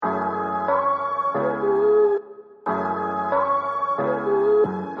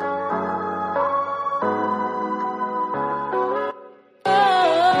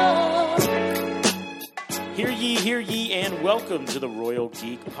welcome to the Royal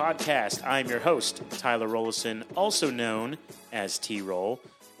Geek Podcast. I'm your host, Tyler Rollison, also known as T-Roll.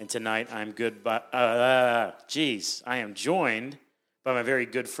 And tonight I'm I am joined by my very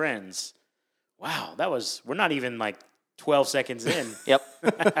good friends. Wow, we're not even like 12 seconds in. Yep.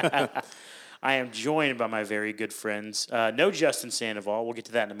 I am joined by my very good friends. No Justin Sandoval. We'll get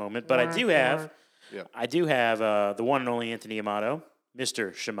to that in a moment. But I do have the one and only Anthony Amato,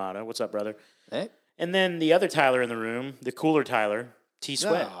 Mr. Shimano. What's up, brother? Hey. And then the other Tyler in the room, the cooler Tyler,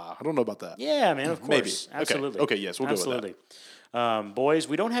 T-Sweat. I don't know about that. Yeah, man, of course. Maybe. Absolutely. Okay, yes, we'll go with that. Boys,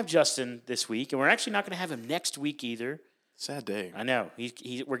 we don't have Justin this week, and we're actually not going to have him next week either. Sad day. I know.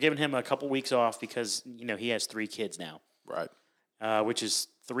 We're giving him a couple weeks off because, he has 3 kids now. Right. Which is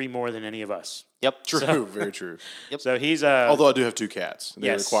 3 more than any of us. Yep. True. Very true. Yep. So he's Although I do have 2 cats. And they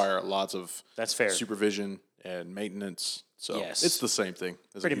Yes. require lots of That's fair. supervision and maintenance. So Yes. it's the same thing.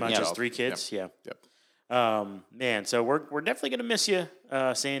 as a Pretty human much as child. 3 kids. Yep. Yeah. Yep. Man, so we're definitely going to miss you,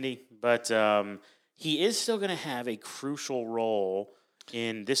 Sandy, but he is still going to have a crucial role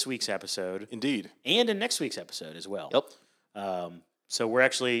in this week's episode Indeed. and in next week's episode as well. Yep. So we're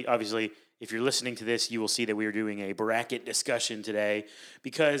actually, obviously, if you're listening to this, you will see that we are doing a bracket discussion today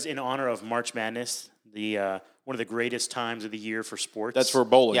because in honor of March Madness, the one of the greatest times of the year for sports. That's for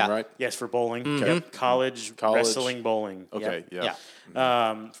bowling, Yeah. right? Yes, for bowling. Mm-hmm. Yep. College wrestling bowling. Okay. Yep.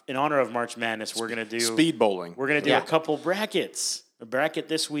 Yeah. In honor of March Madness, we're going to do Speed bowling. We're going to do Yeah. a couple brackets, a bracket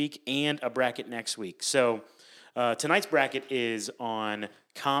this week and a bracket next week. So tonight's bracket is on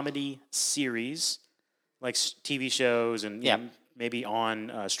comedy series, like TV shows and Yeah. maybe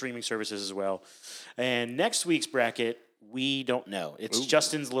on streaming services as well. And next week's bracket, we don't know. It's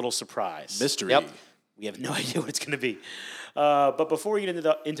Justin's little surprise. Mystery. Yep. We have no idea what it's going to be. But before we get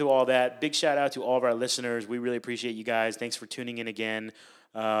into all that, big shout out to all of our listeners. We really appreciate you guys. Thanks for tuning in again.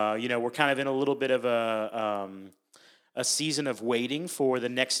 We're kind of in a little bit of a season of waiting for the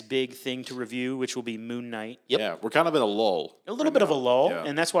next big thing to review, which will be Moon Knight. Yep. Yeah. We're kind of in a lull. A little bit of a lull, Yeah.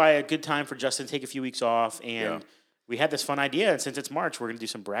 and that's why a good time for Justin to take a few weeks off. And Yeah. we had this fun idea, and since it's March, we're going to do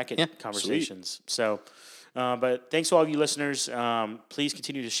some bracket Yeah. conversations. So, but thanks to all of you listeners. Please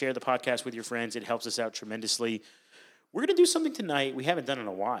continue to share the podcast with your friends. It helps us out tremendously. We're going to do something tonight we haven't done in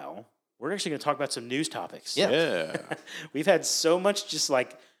a while. We're actually going to talk about some news topics. Yeah. Yeah. We've had so much, just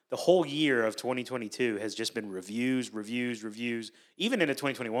like the whole year of 2022 has just been reviews, even into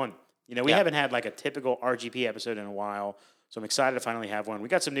 2021. We Yeah. haven't had like a typical RGP episode in a while, so I'm excited to finally have one. We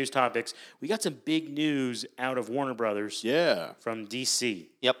got some news topics. We got some big news out of Warner Brothers Yeah. from DC.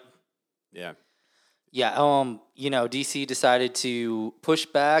 Yep. Yeah. Yeah. DC decided to push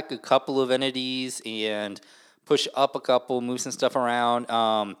back a couple of entities and push up a couple, move some stuff around.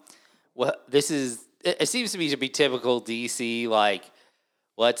 It seems to me to be typical DC, like,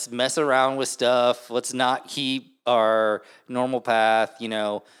 let's mess around with stuff. Let's not keep our normal path.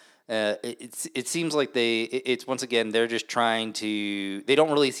 It seems like it's once again, they're just trying to, they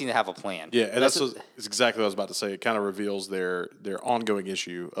don't really seem to have a plan. Yeah, and that's exactly what I was about to say. It kind of reveals their ongoing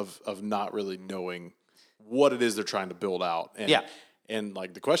issue of not really knowing what it is they're trying to build out. And, Yeah. And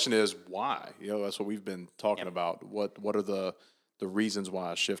like the question is why? That's what we've been talking about. What are the reasons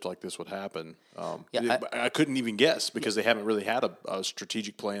why a shift like this would happen? I couldn't even guess because they haven't really had a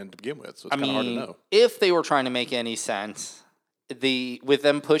strategic plan to begin with. So it's kind of hard to know. If they were trying to make any sense, with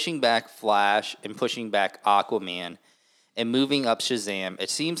them pushing back Flash and pushing back Aquaman and moving up Shazam, it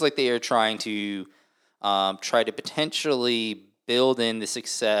seems like they are trying to try to potentially build in the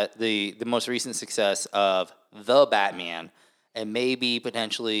success, the most recent success of the Batman, and maybe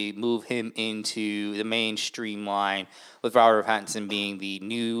potentially move him into the mainstream line with Robert Pattinson being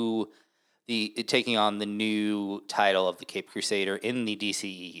taking on the new title of the Cape Crusader in the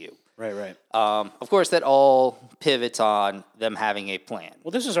DCEU. Right. Of course, that all pivots on them having a plan.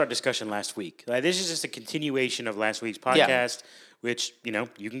 Well, this was our discussion last week. This is just a continuation of last week's podcast, which,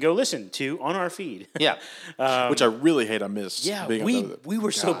 you can go listen to on our feed. Yeah. Which I really hate. I missed. Yeah, being we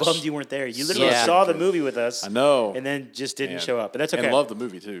were so Gosh. bummed you weren't there. You literally Yeah. saw the movie with us. I know. And then just didn't Man. show up. But that's okay. And love the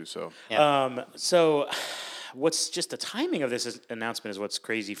movie too. So So what's just the timing of this announcement is what's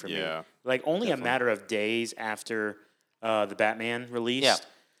crazy for me. Yeah, Like only a matter of days after the Batman released. Yeah.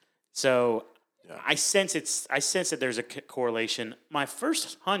 So I sense that there's a correlation. My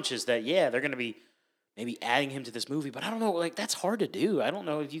first hunch is that they're going to be maybe adding him to this movie, but I don't know. Like that's hard to do. I don't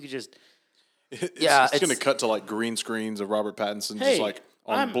know if you could just. it's it's- going to cut to like green screens of Robert Pattinson Hey, just like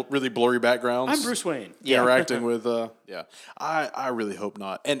on I'm- really blurry backgrounds. I'm Bruce Wayne. interacting with I really hope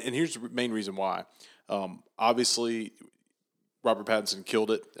not. And here's the main reason why. Obviously Robert Pattinson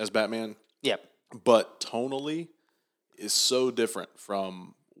killed it as Batman, Yep. but tonally is so different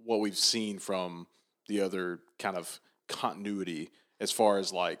from what we've seen from the other kind of continuity as far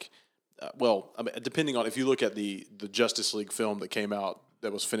as like, well, I mean, depending on if you look at the Justice League film that came out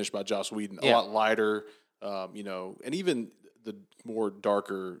that was finished by Joss Whedon, a lot lighter, you know, and even the more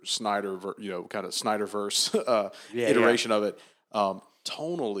darker Snyder, kind of Snyderverse iteration of it.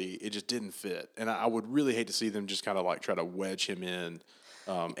 Tonally, it just didn't fit, and I would really hate to see them just kind of like try to wedge him in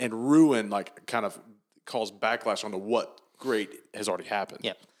and ruin, like, kind of cause backlash onto what great has already happened.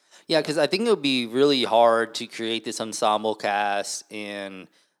 Yeah, because I think it would be really hard to create this ensemble cast in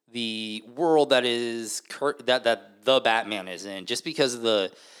the world that is that the Batman is in, just because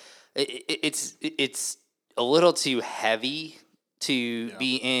of it's a little too heavy to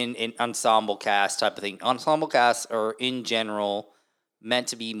be in an ensemble cast type of thing. Ensemble casts are in general meant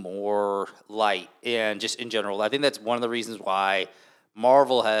to be more light, and just in general, I think that's one of the reasons why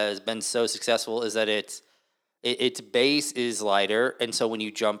Marvel has been so successful, is that its base is lighter, and so when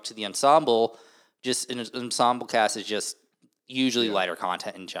you jump to the ensemble, just an ensemble cast is just usually lighter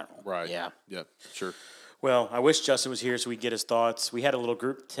content in general. Right. Yeah, sure. Well, I wish Justin was here so we'd get his thoughts. We had a little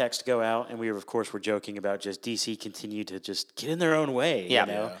group text go out, and we, of course, were joking about just DC continue to just get in their own way. Yeah,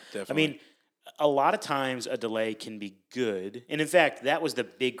 you know? Yeah, definitely. I mean, a lot of times a delay can be good. And in fact, that was the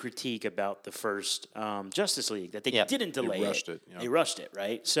big critique about the first Justice League, that they didn't delay it. They rushed it. They rushed it,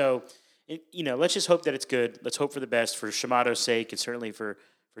 right? So, let's just hope that it's good. Let's hope for the best for Shimato's sake and certainly for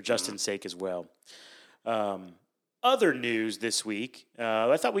Justin's sake as well. Other news this week,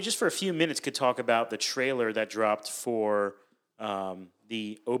 I thought we just for a few minutes could talk about the trailer that dropped for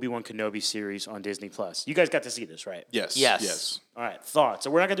the Obi-Wan Kenobi series on Disney+. You guys got to see this, right? Yes. All right, thoughts.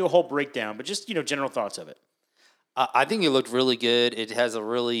 So we're not going to do a whole breakdown, but just, general thoughts of it. I think it looked really good. It has a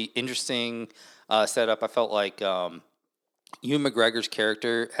really interesting setup. I felt like Ewan McGregor's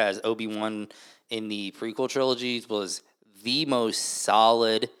character as Obi-Wan in the prequel trilogies was the most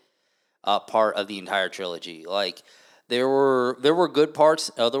solid part of the entire trilogy. Like, there were good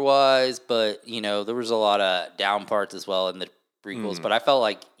parts otherwise, but there was a lot of down parts as well in the prequels. But I felt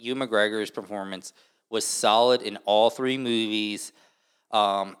like Ewan McGregor's performance was solid in all three movies,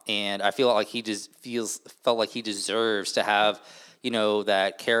 and I feel like he just felt like he deserves to have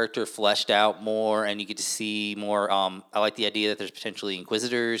that character fleshed out more, and you get to see more. I like the idea that there's potentially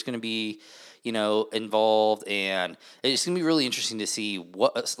Inquisitors going to be involved, and it's gonna be really interesting to see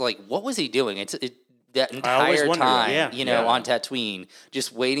what was he doing? That entire time, on Tatooine,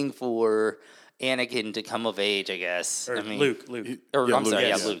 just waiting for Anakin to come of age, I guess. Or Luke. Luke.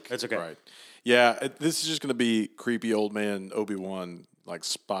 Luke. That's okay. Right. Yeah, this is just gonna be creepy old man Obi-Wan, like,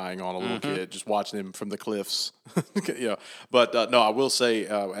 spying on a little kid, just watching him from the cliffs. But no, I will say,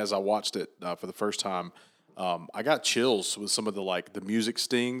 as I watched it for the first time, I got chills with some of the music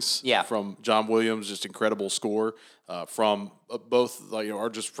stings from John Williams, just incredible score from both, or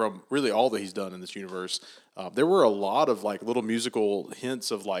just from really all that he's done in this universe. There were a lot of little musical hints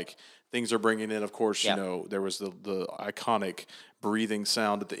of things they're bringing in. Of course, there was the iconic breathing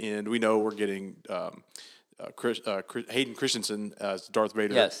sound at the end. We know we're getting Hayden Christensen as Darth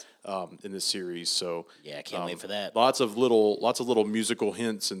Vader in this series. So I can't wait for that. Lots of little musical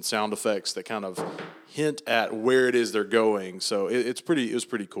hints and sound effects that kind of hint at where it is they're going. So it was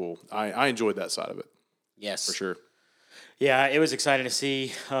pretty cool. I enjoyed that side of it. Yes, for sure. Yeah, it was exciting to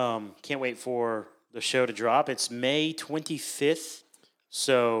see. Can't wait for the show to drop. It's May 25th.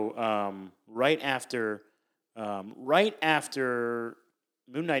 So right after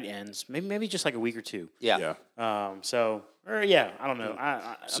Moon Knight ends, maybe just a week or two. Yeah. I don't know.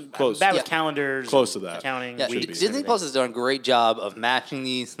 I'm close. bad with calendars. Close to that. Accounting. Yeah, weeks, Disney Plus has done a great job of matching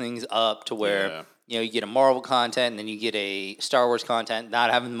these things up to where you get a Marvel content and then you get a Star Wars content,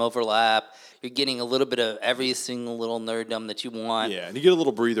 not having them overlap. You're getting a little bit of every single little nerddom that you want. Yeah, and you get a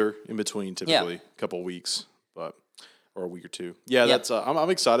little breather in between, typically a couple of weeks, or a week or two. Yeah, that's. I'm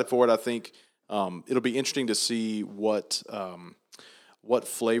excited for it. I think it'll be interesting to see what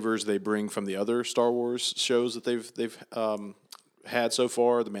flavors they bring from the other Star Wars shows that they've had so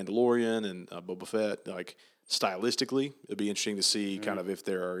far, The Mandalorian and Boba Fett. Stylistically, it'll be interesting to see kind of if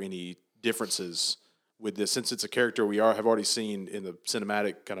there are any differences with this, since it's a character we have already seen in the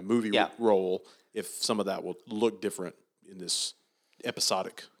cinematic kind of movie role. If some of that will look different in this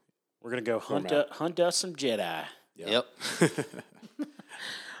episodic. We're gonna go hunt us some Jedi. Yep.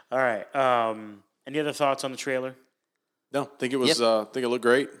 All right. Any other thoughts on the trailer? No, I think it was. I think it looked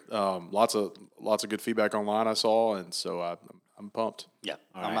great. Lots of good feedback online I saw, and so I'm pumped. Yeah,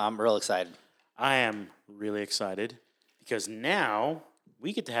 I'm real excited. I am really excited because now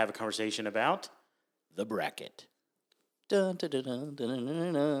we get to have a conversation about the bracket. Dun, dun, dun, dun, dun,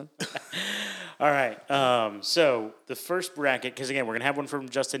 dun, dun. All right. So the first bracket, because again, we're gonna have one from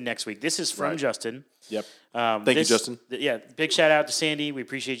Justin next week. This is from Justin. Yep. Thank you, Justin. Yeah. Big shout out to Sandy. We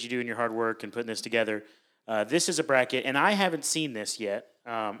appreciate you doing your hard work and putting this together. This is a bracket, and I haven't seen this yet.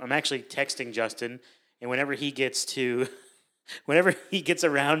 I'm actually texting Justin, and whenever he gets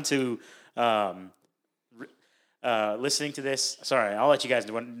around to listening to this, sorry, I'll let you guys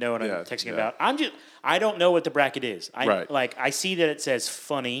know what I'm texting about. I don't know what the bracket is. I see that it says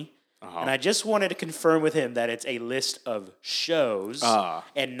funny. And I just wanted to confirm with him that it's a list of shows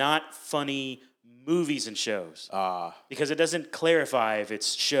and not funny movies and shows. Because it doesn't clarify if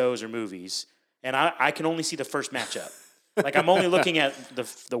it's shows or movies. And I can only see the first matchup. Like, I'm only looking at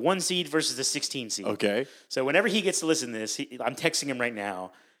the 1 seed versus the 16 seed. Okay. So whenever he gets to listen to this, I'm texting him right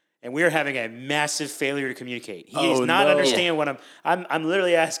now. And we are having a massive failure to communicate. He does not understand what I'm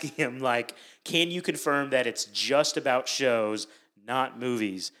literally asking him, like, can you confirm that it's just about shows, not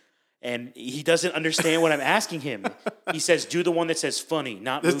movies? And he doesn't understand what I'm asking him. He says, do the one that says funny,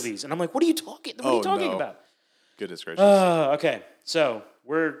 not movies. And I'm like, what are you talking about? Goodness gracious. Okay. So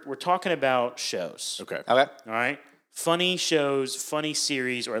we're talking about shows. Okay. All right. Funny shows, funny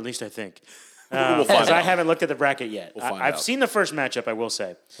series, or at least I think. We'll Because I haven't looked at the bracket yet. I've out. seen the first matchup, I will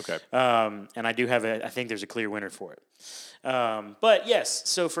say. Okay. And I do have I think there's a clear winner for it. But yes,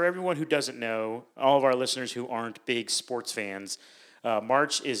 so for everyone who doesn't know, all of our listeners who aren't big sports fans,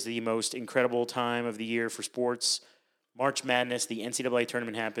 March is the most incredible time of the year for sports. March Madness, the NCAA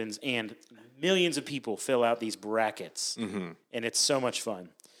tournament happens, and millions of people fill out these brackets. And it's so much fun.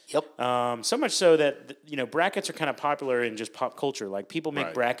 Yep. So much so that, brackets are kind of popular in just pop culture. Like, people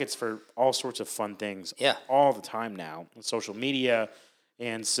make brackets for all sorts of fun things all the time now on social media.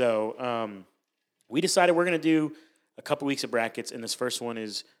 And so we decided we're going to do a couple weeks of brackets, and this first one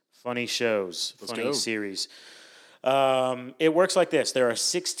is funny shows, funny series. It works like this. There are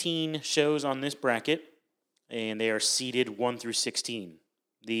 16 shows on this bracket, and they are seeded 1 through 16.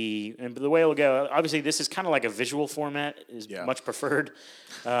 The way it'll go, obviously, this is kind of like a visual format, is much preferred.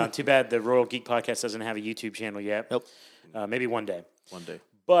 Too bad the Royal Geek Podcast doesn't have a YouTube channel yet. Nope. Maybe one day. One day.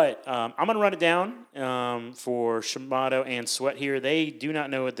 But I'm going to run it down for Shamato and Sweat here. They do not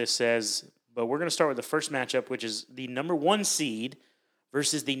know what this says, but we're going to start with the first matchup, which is the number 1 seed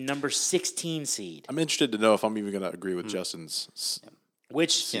versus the number 16 seed. I'm interested to know if I'm even going to agree with Justin's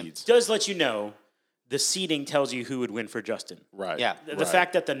which seeds. Does let you know the seeding tells you who would win for Justin. Right. Yeah. The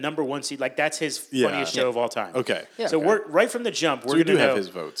fact that the number 1 seed, like, that's his funniest show of all time. Okay. Yeah. So we're right from the jump. We're we going to have his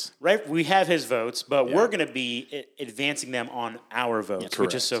votes. Right, we have his votes, but we're going to be advancing them on our votes,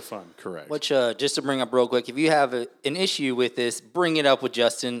 which is so fun. Correct. Which, just to bring up real quick, if you have an issue with this, bring it up with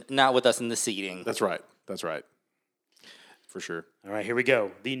Justin, not with us in the seating. That's right. For sure. All right, here we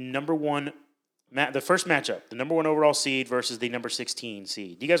go. The number 1, the first matchup, the number 1 overall seed versus the number 16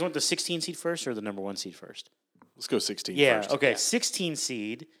 seed. Do you guys want the 16 seed first or the number 1 seed first? Let's go 16 first. Okay. Yeah. 16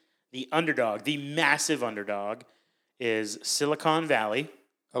 seed, the underdog, the massive underdog, is Silicon Valley.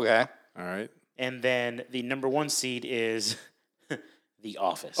 Okay. All right. And then the number 1 seed is The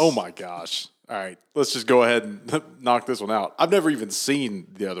Office. Oh, my gosh. All right. Let's just go ahead and knock this one out. I've never even seen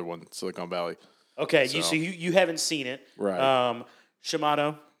the other one, Silicon Valley. Okay. So you haven't seen it. Right.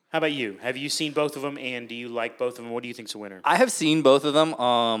 Shamato, how about you? Have you seen both of them, and do you like both of them? What do you think's a winner? I have seen both of them.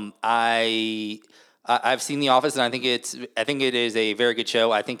 I've seen The Office, and I think it is a very good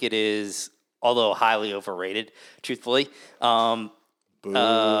show. I think it is, although highly overrated, truthfully. But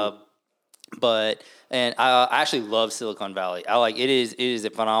I actually love Silicon Valley. It is a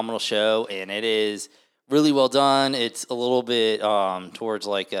phenomenal show, and it is really well done. It's a little bit towards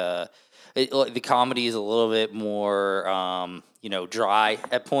the comedy is a little bit more dry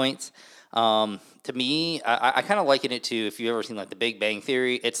at points. To me, I kind of liken it to, if you've ever seen The Big Bang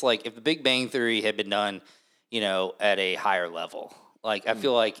Theory. It's like if The Big Bang Theory had been done, at a higher level. I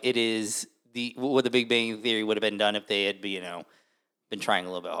feel like it is what The Big Bang Theory would have been done if they had been trying a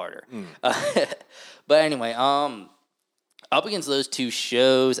little bit harder. But anyway, up against those two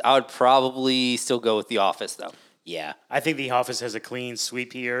shows, I would probably still go with The Office, though. Yeah, I think The Office has a clean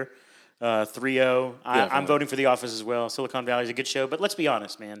sweep here, 3-0. I'm voting for The Office as well. Silicon Valley is a good show, but let's be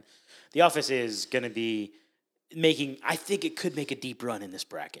honest, man. The Office is going to be I think it could make a deep run in this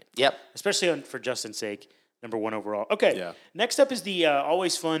bracket. Yep. Especially for Justin's sake, number 1 overall. Okay. Yeah. Next up is the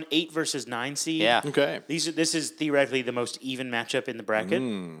always fun 8 versus 9 seed. Yeah. Okay. This is theoretically the most even matchup in the bracket.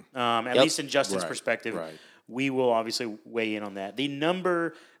 At least in Justin's perspective. Right. We will obviously weigh in on that. The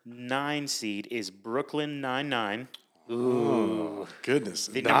number 9 seed is Brooklyn Nine-Nine. Ooh. Goodness.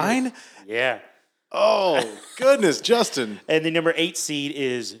 9? Yeah. Oh, goodness, Justin. And the number 8 seed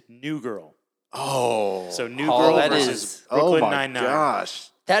is New Girl. Oh, So New Oh, Girl that versus is- Brooklyn oh my Nine-Nine. gosh.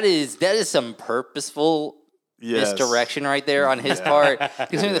 That is some purposeful Yes. misdirection right there on his part.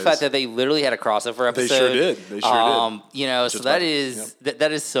 Considering the It fact is. that they literally had a crossover episode. They sure did. They sure did. You know, Just so that about- is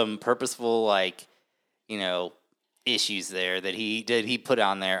that is some purposeful, like, you know, issues there that he put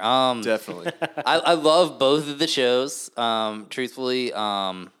on there. Definitely. I love both of the shows. Truthfully,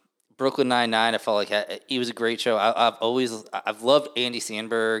 Brooklyn Nine-Nine, I felt like he was a great show. I've loved Andy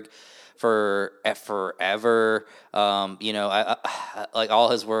Samberg for forever. You know, I like all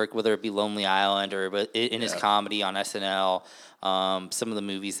his work, whether it be Lonely Island or in his comedy on SNL. Some of the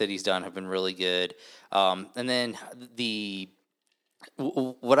movies that he's done have been really good. And then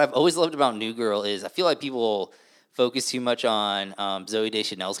what I've always loved about New Girl is I feel like people focus too much on Zooey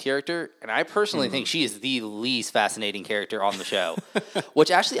Deschanel's character, and I personally think she is the least fascinating character on the show, which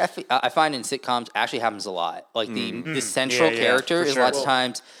actually I find in sitcoms actually happens a lot. Like the central character for is sure. lots of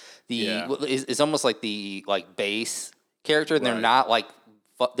times Yeah. is almost like the base character, and they're Right. not like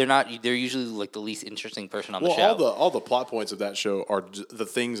they're usually like the least interesting person on the Well, show. all the plot points of that show are the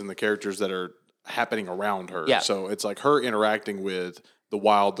things and the characters that are happening around her. Yeah. So it's like her interacting with the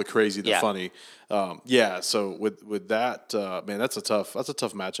wild, the crazy, the Yeah. funny. So with that, man, that's a tough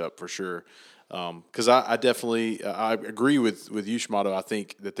matchup for sure. Because I definitely I agree with you, Shamato. I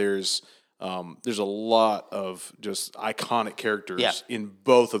think that there's a lot of just iconic characters Yeah. in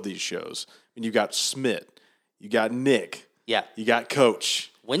both of these shows. And you got Smith, you got Nick, Yeah. you got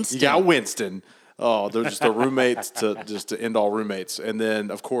Coach, Winston. you got Winston. Oh, they're just the roommates to end all roommates. And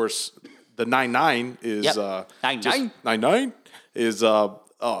then of course the 9-9 is Yep. 9-9. 9-9 is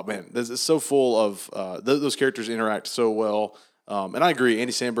oh man, this is so full of those characters interact so well. And I agree,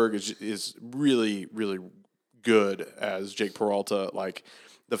 Andy Samberg is really, really good as Jake Peralta. Like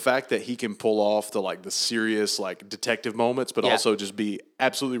the fact that he can pull off the serious like detective moments, but Yeah. also just be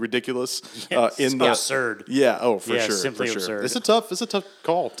absolutely ridiculous Yes, in the absurd. Yeah, oh for Yeah, sure, simply for sure. absurd. It's a tough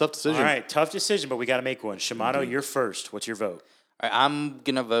call, tough decision. All right, tough decision, but we got to make one. Shamato, you're first. What's your vote? All right, I'm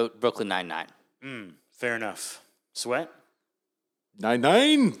gonna vote Brooklyn Nine-Nine. Fair enough. Sweat?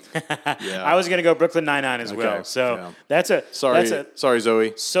 9-9. Yeah. I was gonna go Brooklyn Nine-Nine as well. Okay, So yeah. that's a Sorry, That's a, sorry,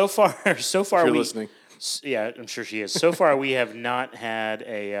 Zoe. so far If you're we listening. Yeah, I'm sure she is. So far we have not had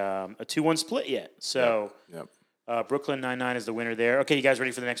a 2-1 split yet. So Yep. Brooklyn Nine-Nine is the winner there. Okay, you guys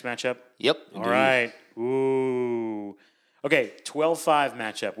ready for the next matchup? Yep. All right. Ooh. Okay, 12-5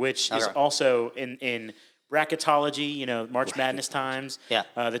 matchup, which is Okay. also in bracketology, you know, March Madness times. Yeah.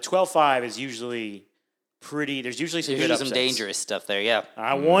 The 12-5 is usually pretty. There's usually some There's good usually some upsets. dangerous stuff there. Yeah.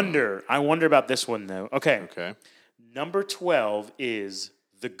 I wonder about this one though. Okay. Okay. Number 12 is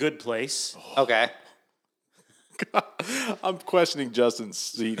The Good Place. Okay. I'm questioning Justin's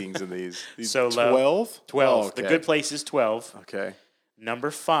seedings in these. So low. 12? 12. Oh, okay. The Good Place is 12. Okay.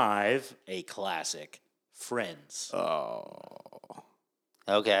 Number 5, a classic, Friends.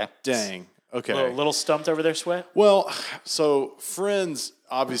 Okay. Dang. Okay. Little stumped over there, Sweat? Well, so Friends,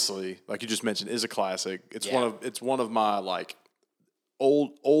 obviously, like you just mentioned, is a classic. It's Yeah. one of my like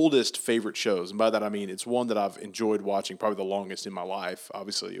oldest favorite shows, and by that I mean it's one that I've enjoyed watching probably the longest in my life.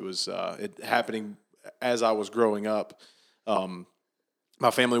 Obviously, it was it happening as I was growing up.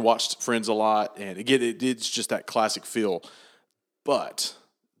 My family watched Friends a lot, and again, it's just that classic feel. But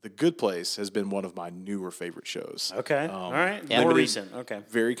The Good Place has been one of my newer favorite shows. Okay. All right. Yeah. More Limited- recent. Okay.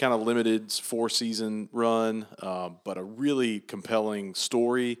 Very kind of limited 4-season run, but a really compelling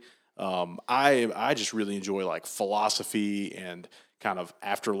story. I just really enjoy like philosophy and kind of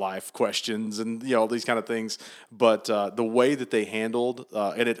afterlife questions and all these kind of things. But the way that they handled,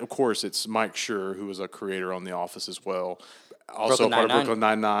 and of course it's Mike Schur, who was a creator on The Office as well, also Brooklyn part of Nine-Nine. Brooklyn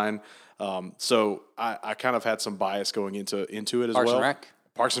Nine-Nine. So I kind of had some bias going into it as Parks well. and Rec.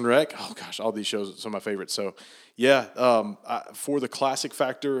 Parks and Rec. Oh gosh, all these shows are some of my favorites. So yeah, for the classic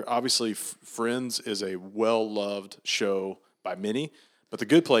factor, obviously Friends is a well-loved show by many, but The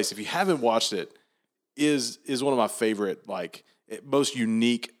Good Place, if you haven't watched it, is one of my favorite, like most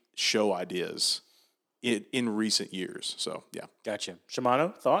unique show ideas in recent years. So yeah. Gotcha.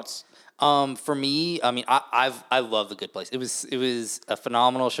 Shimano, thoughts? For me, I mean, I love The Good Place. It was a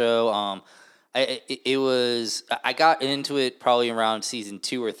phenomenal show. I got into it probably around season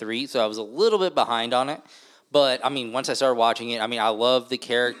 2 or 3, so I was a little bit behind on it. But I mean, once I started watching it, I mean, I loved the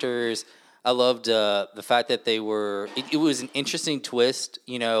characters. I loved the fact that they were. It was an interesting twist.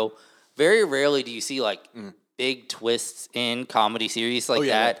 You know, very rarely do you see like big twists in comedy series like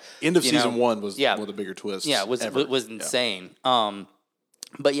that. End of you season know. 1 was Yeah. one of the bigger twists. Yeah, it was ever. was insane.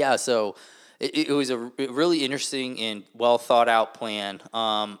 But yeah, so it was a really interesting and well thought out plan.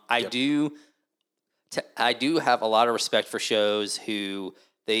 I do have a lot of respect for shows who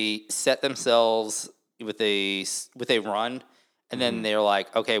they set themselves with a run, and then they're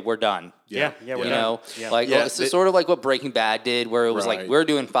like, okay, we're done. Yeah, we're You done. know, Yeah. like Yeah, it's sort of like what Breaking Bad did, where it was like Right. we're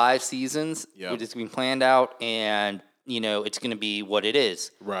doing 5 seasons, Yep. it's been planned out, and it's going to be what it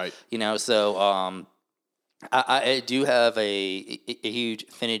is. Right. So I do have a huge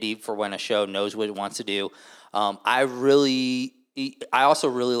affinity for when a show knows what it wants to do. I also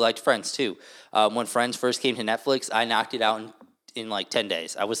really liked Friends too. When Friends first came to Netflix, I knocked it out in like 10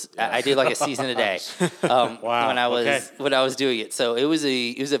 days. I did like a season a day. Wow. When I was doing it. So it was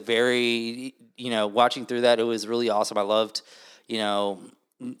a very, watching through that, it was really awesome. I loved,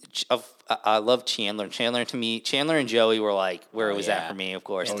 I loved Chandler. Chandler and Joey were like where it was at for me, of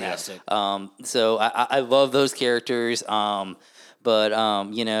course. Fantastic. So I love those characters. It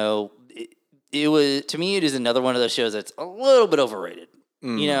was, to me, it is another one of those shows that's a little bit overrated.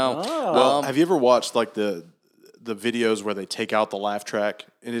 Well, have you ever watched like the videos where they take out the laugh track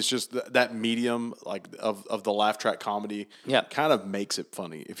and it's just that medium like of the laugh track comedy kind of makes it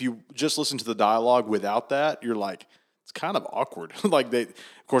funny. If you just listen to the dialogue without that, you're like, it's kind of awkward. Like of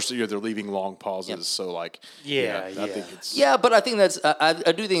course, they're leaving long pauses. So like, I think it's but I think that's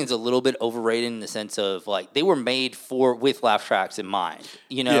I do think it's a little bit overrated in the sense of like they were made with laugh tracks in mind.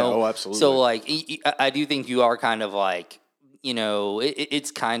 oh, absolutely. So like I do think you are kind of like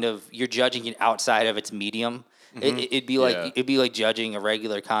it's kind of you're judging it outside of its medium. It'd be like judging a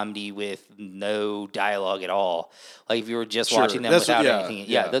regular comedy with no dialogue at all. Like if you were just watching them without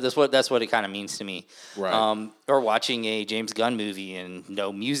anything. That's what it kind of means to me. Right. Or watching a James Gunn movie and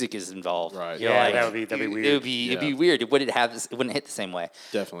no music is involved. Right. That'd be weird. It'd be weird. It wouldn't hit the same way.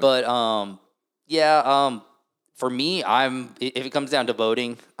 Definitely. But for me, if it comes down to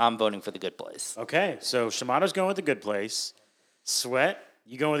voting, I'm voting for The Good Place. Okay, so Shimano's going with The Good Place. Sweat,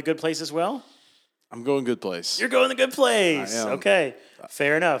 you going with The Good Place as well? I'm going Good Place. You're going The Good Place. I am. Okay,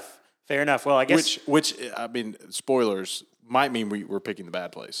 fair enough. Well, I guess Which I mean, spoilers might mean we're picking the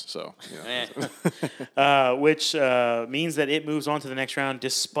bad place. So, which means that it moves on to the next round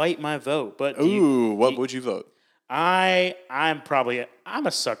despite my vote. But what would you vote? I'm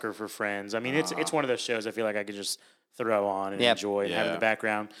a sucker for Friends. I mean, it's one of those shows I feel like I could just throw on and enjoy and have in the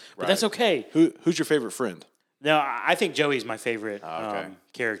background. But that's okay. Who's your favorite friend? No, I think Joey's my favorite okay.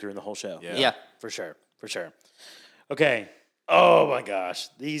 character in the whole show. Yeah. For sure. Okay. Oh my gosh,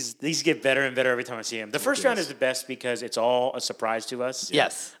 these get better and better every time I see them. The first round is the best because it's all a surprise to us.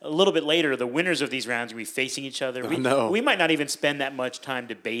 Yes. A little bit later, the winners of these rounds will be facing each other. We might not even spend that much time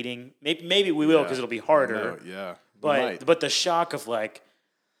debating. Maybe we will because it'll be harder. Yeah. But the shock of like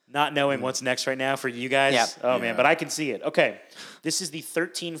not knowing what's next right now for you guys. Yeah. Oh man, but I can see it. Okay, this is the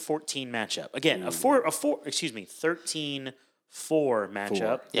 13-14 matchup. Again, a 13-4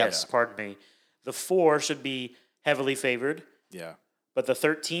 matchup. Yes, pardon me. The 4 should be heavily favored. Yeah. But the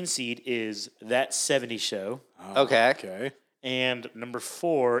 13 seed is That 70s Show. Okay. Okay. And number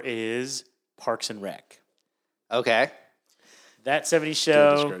 4 is Parks and Rec. Okay. That 70s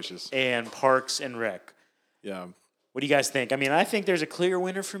Show Goodness gracious. and Parks and Rec. Yeah. What do you guys think? I mean, I think there's a clear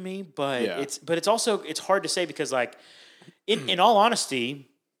winner for me, but it's also hard to say because like in all honesty,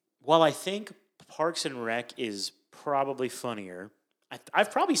 while I think Parks and Rec is probably funnier,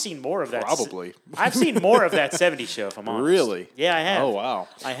 I've probably seen more of that. Probably. I've seen more of That 70s Show, if I'm honest. Really? Yeah, I have. Oh, wow.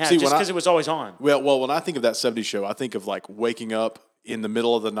 I have, See, just because it was always on. Well, when I think of That 70s Show, I think of like waking up in the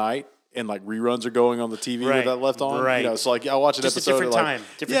middle of the night and like reruns are going on the TV with that left on. Right. So like I watch an just episode. A different like, time.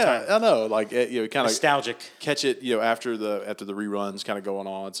 Different time. I know. Like kind of nostalgic. Catch it, after the reruns kind of going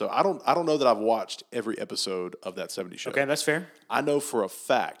on. So I don't know that I've watched every episode of That 70s Show. Okay, that's fair. I know for a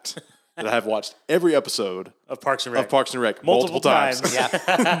fact that I have watched every episode of Parks and Rec. Multiple times.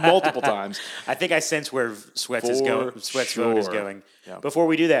 Yeah. Multiple times. I think I sense where Sweat's vote is going. Yeah. Before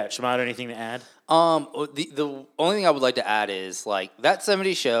we do that, Shimano, anything to add? The only thing I would like to add is like That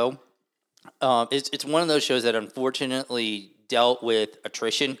 70s Show. It's one of those shows that unfortunately dealt with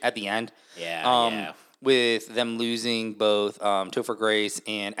attrition at the end. With them losing both Topher Grace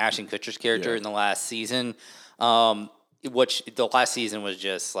and Ashton Kutcher's character in the last season. Which the last season was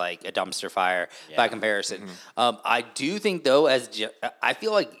just like a dumpster fire by comparison. Mm-hmm. I do think though, I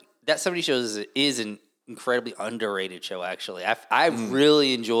feel like That 70s Show is an incredibly underrated show. Actually, I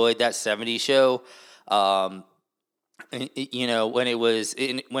really enjoyed That 70s Show. When it was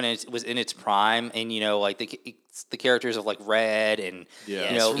in its prime, and like the characters of like Red and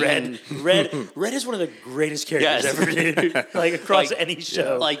Red is one of the greatest characters ever, dude. Like across any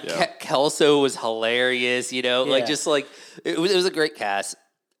show. Kelso was hilarious. Like just like it was a great cast.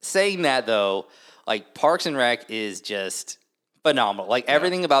 Saying that though, like Parks and Rec is just phenomenal. Like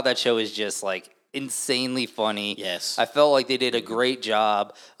everything about that show is just like insanely funny. Yes. I felt like they did a great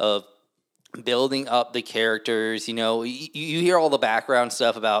job of building up the characters. You know, you hear all the background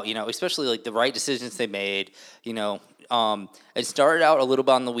stuff about, you know, especially like the right decisions they made. You know, it started out a little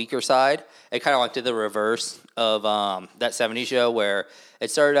bit on the weaker side. It kind of like did the reverse of that 70s show where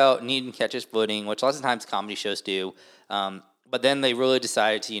it started out needing to catch its footing, which lots of times comedy shows do. But then they really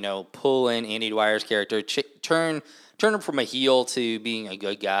decided to, you know, pull in Andy Dwyer's character, turn him from a heel to being a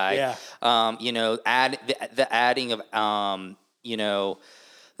good guy. Yeah. You know, add the adding of you know,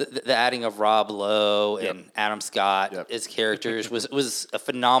 the adding of Rob Lowe and Adam Scott as characters was a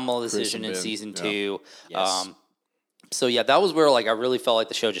phenomenal decision in season 2. Yes. So yeah, that was where like I really felt like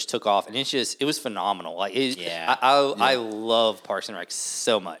the show just took off, and it was phenomenal. Like I love Parks and Rec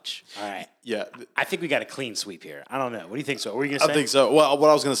so much. All right. Yeah. I think we got a clean sweep here. I don't know. What do you think? So, what were you going to say? I think so. Well, what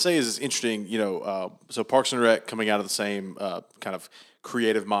I was going to say is it's interesting, you know, so Parks and Rec coming out of the same kind of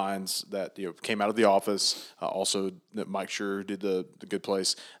creative minds that, you know, came out of The Office. Also, Mike Schur did the Good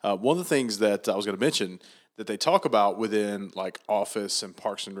Place. One of the things that I was going to mention that they talk about within like Office and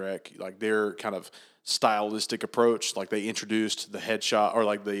Parks and Rec, like their kind of stylistic approach, like they introduced the headshot or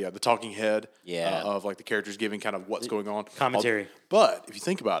like the talking head of like the characters giving kind of what's going on. Commentary. But if you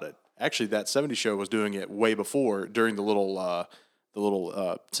think about it, actually that 70s show was doing it way before during the little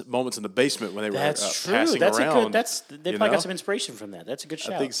moments in the basement when they were passing that's around. They probably got some inspiration from that. That's a good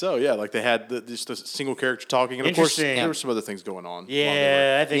shout. I think so, yeah. Like they had just a single character talking, and of course there were some other things going on.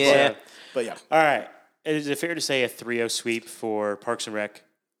 Yeah, I think so. But yeah. All right. Is it fair to say a 3-0 sweep for Parks and Rec?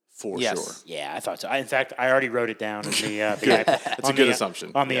 For sure. Yeah, I thought so. In fact, I already wrote it down in the iPad. That's a good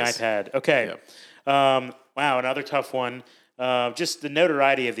assumption. On the iPad. Okay. Yep. Wow, another tough one. Just the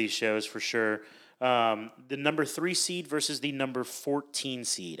notoriety of these shows for sure. The number 3 seed versus the number 14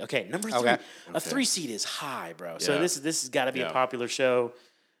 seed. Okay, number 3. Okay. A 3 seed is high, bro. So this has got to be a popular show.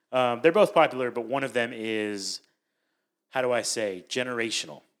 They're both popular, but one of them is, how do I say,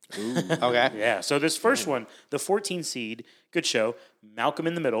 generational. Ooh. Okay. Yeah. So this first one, the 14 seed, good show, Malcolm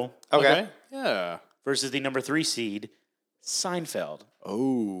in the Middle. Okay. Yeah. Versus the number 3 seed, Seinfeld.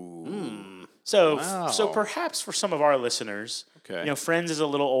 Oh. So perhaps for some of our listeners, you know, Friends is a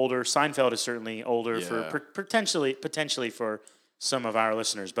little older. Seinfeld is certainly older for potentially for some of our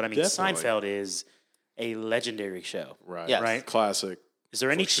listeners. But I mean, Seinfeld is a legendary show. Right. Yes. Right. Classic. Is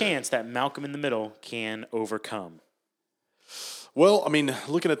there any chance that Malcolm in the Middle can overcome? Well, I mean,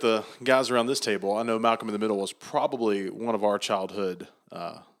 looking at the guys around this table, I know Malcolm in the Middle was probably one of our childhood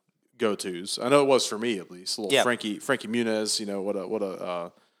go-tos. I know it was for me at least. A little Frankie Muniz, you know, what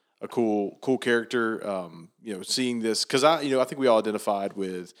a cool character. You know, seeing this because I think we all identified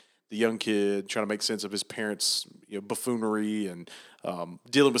with the young kid trying to make sense of his parents' buffoonery and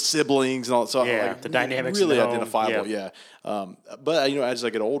dealing with siblings and all that. So the dynamics really in the identifiable. But as I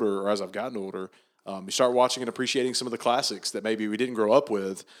get older, or as I've gotten older. You start watching and appreciating some of the classics that maybe we didn't grow up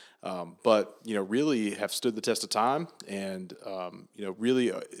with, but really have stood the test of time. And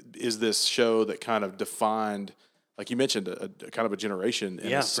really is this show that kind of defined, like you mentioned, a kind of a generation.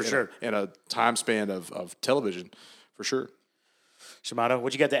 For sure, and a time span of television, for sure. Shimada,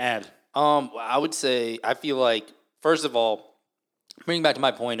 what you got to add? I would say I feel like first of all, bringing back to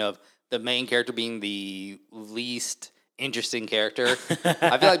my point of the main character being the least interesting character.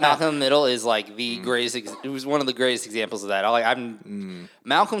 I feel like Malcolm in the Middle is like the greatest. It was one of the greatest examples of that.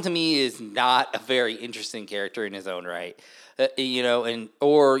 Malcolm to me is not a very interesting character in his own right.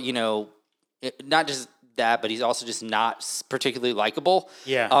 Not just that, but he's also just not particularly likable.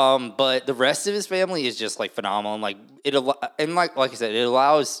 Yeah. But the rest of his family is just like phenomenal. And like I said, it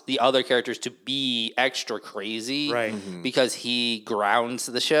allows the other characters to be extra crazy, right? Because he grounds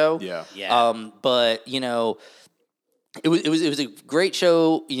the show. Yeah. But It was a great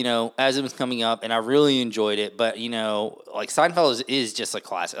show, as it was coming up, and I really enjoyed it. But like Seinfeld is just a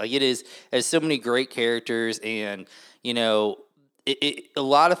classic. Like it has so many great characters, and a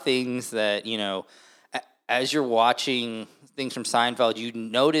lot of things that as you're watching things from Seinfeld, you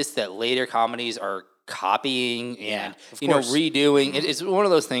notice that later comedies are copying and redoing. It's one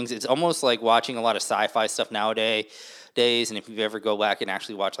of those things. It's almost like watching a lot of sci-fi stuff nowadays. And if you ever go back and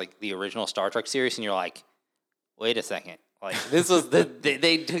actually watch like the original Star Trek series, and you're like, wait a second. Like this was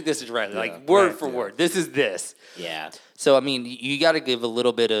they took this directly, like word for word. This is this. Yeah. So I mean, you got to give a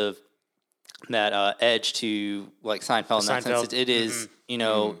little bit of that edge to like Seinfeld in that sense. It is,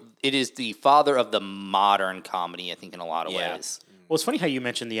 it is the father of the modern comedy. I think in a lot of ways. Well, it's funny how you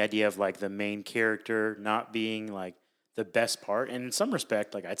mentioned the idea of like the main character not being like the best part, and in some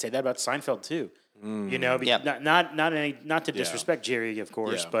respect, like I'd say that about Seinfeld too. Not to disrespect Jerry, of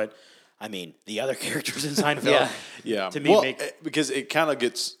course, but. I mean, the other characters in Seinfeld, to me, because it kind of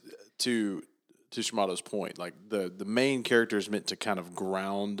gets to to Shimato's point, like the main character is meant to kind of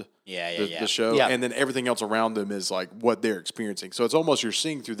ground the show, Yeah. and then everything else around them is like what they're experiencing. So it's almost you're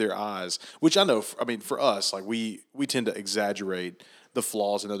seeing through their eyes, which I know. I mean, for us, like we tend to exaggerate the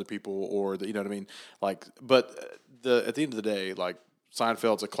flaws in other people, or the, you know what I mean. Like, but at the end of the day, like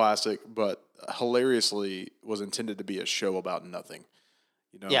Seinfeld's a classic, but hilariously was intended to be a show about nothing.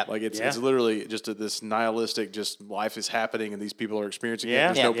 You know, Yeah. like it's literally just this nihilistic, just life is happening and these people are experiencing it.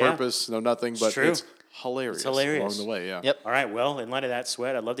 There's no purpose, no nothing, but true. it's hilarious. It's hilarious. Along the way. Yeah. Yep. All right. Well, in light of that,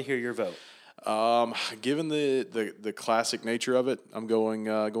 Sweat, I'd love to hear your vote. Given the classic nature of it, I'm going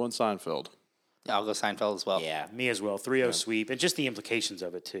Seinfeld. Yeah, I'll go Seinfeld as well. Yeah, me as well. 3-0 sweep, and just the implications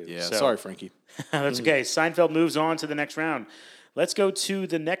of it too. Yeah. So, Sorry, Frankie. that's okay. Seinfeld moves on to the next round. Let's go to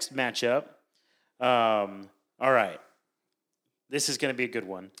the next matchup. All right. This is going to be a good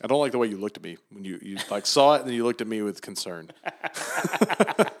one. I don't like the way you looked at me when you like saw it, and then you looked at me with concern.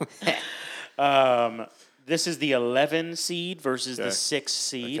 This is the 11 seed versus the 6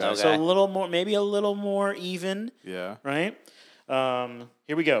 seed. Okay. So a little more, maybe a little more even, Yeah. right?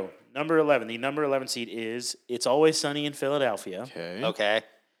 Here we go. Number 11. The number 11 seed is It's Always Sunny in Philadelphia Okay. Okay.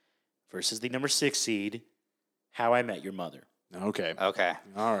 versus the number 6 seed, How I Met Your Mother. Okay. Okay.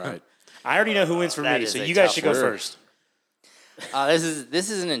 All right. I already know who wins for That me, is so a you guys tough should go one. first. This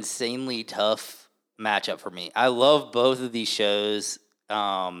is an insanely tough matchup for me. I love both of these shows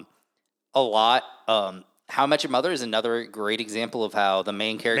a lot. How I Met Your Mother is another great example of how the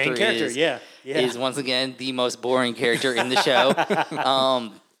main character, is once again the most boring character in the show.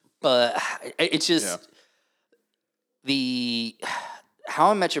 But it's just the How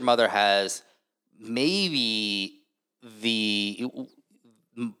I Met Your Mother has maybe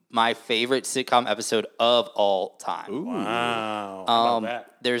my favorite sitcom episode of all time. Ooh. Wow. How about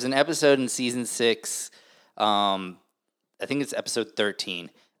that? There's an episode in season 6, I think it's episode 13,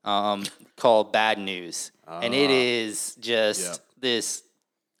 called Bad News. And it is just this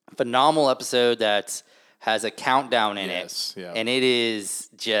phenomenal episode that has a countdown in Yes, it. yeah. And it is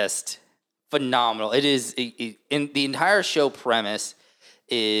just phenomenal. It is, in the entire show premise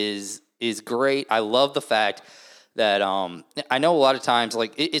is great. I love the fact that I know a lot of times,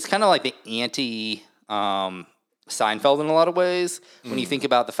 like it's kind of like the anti Seinfeld in a lot of ways when you think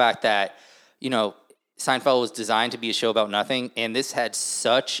about the fact that, you know, Seinfeld was designed to be a show about nothing, and this had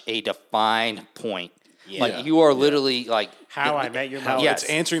such a defined point. Like you are literally like How I Met Your Mother. Yes.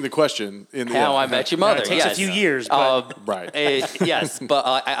 It's answering the question in the How I Met Your Mother. It takes a few years, but Right. Yes, but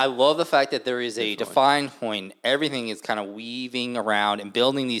I love the fact that there is a defined point. Everything is kind of weaving around and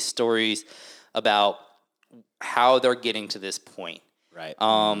building these stories about how they're getting to this point. right.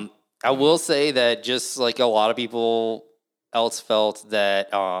 I will say that just like a lot of people else felt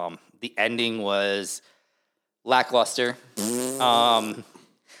that the ending was lackluster.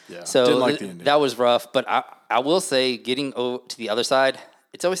 Yeah. So Didn't like the ending. that was rough. But I will say getting over to the other side,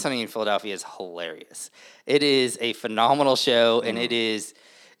 It's Always Sunny in Philadelphia is hilarious. It is a phenomenal show, and it is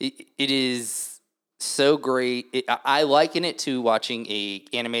so great. I liken it to watching a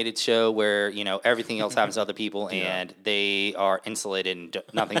animated show where, you know, everything else happens to other people and they are insulated and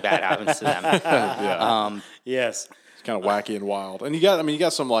nothing bad happens to them. Yes. It's kind of wacky and wild. And you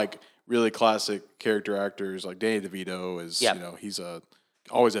got some like really classic character actors like Danny DeVito is, Yep. you know, he's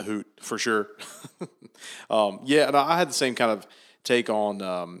always a hoot for sure. And I had the same kind of take on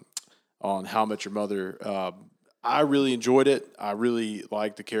How I Met Your Mother. I really enjoyed it. I really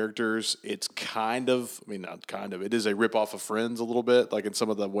like the characters. It's not kind of. It is a ripoff of Friends a little bit, like in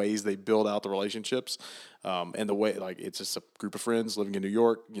some of the ways they build out the relationships, and the way like it's just a group of friends living in New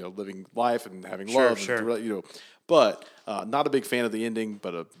York, you know, living life and having love, sure. And, you know. But not a big fan of the ending,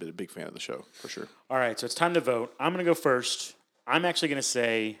 but a big fan of the show for sure. All right, so it's time to vote. I'm going to go first. I'm actually going to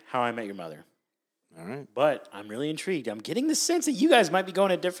say How I Met Your Mother. All right. But I'm really intrigued. I'm getting the sense that you guys might be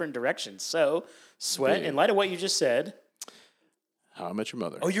going a different direction. So, Sweat, Indeed. in light of what you just said. How I Met Your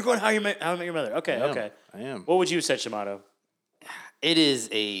Mother. Oh, you're going How I Met Your Mother. Okay, okay. I am. What would you have said, Shimano? It is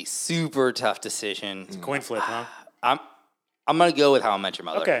a super tough decision. Coin flip, huh? I'm going to go with How I Met Your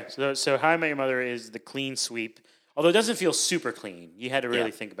Mother. Okay, so How I Met Your Mother is the clean sweep. Although it doesn't feel super clean. You had to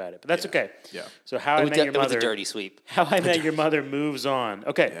really think about it. But that's okay. Yeah. So How I Met Your It was Mother. a dirty sweep. How I Met Your Mother moves on.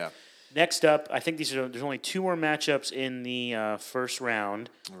 Okay. Yeah. Next up, I think there's only 2 more matchups in the first round.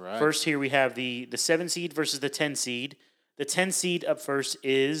 All right. First, here we have the 7 seed versus the 10 seed. The 10 seed up first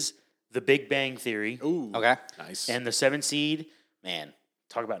is The Big Bang Theory. Ooh. Okay. Nice. And the 7 seed, man,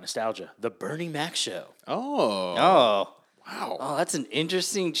 talk about nostalgia. The Bernie Mac Show. oh. Oh. Wow. Oh, that's an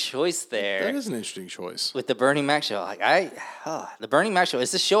interesting choice there. That is an interesting choice. With the Bernie Mac show, the Bernie Mac show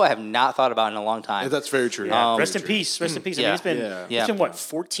is a show I have not thought about in a long time. That's very true. Rest in peace. Rest in peace. I mean, it's been what,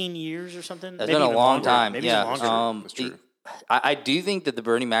 14 years or something? It's been a long time. Maybe yeah. even longer. That's true. I do think that the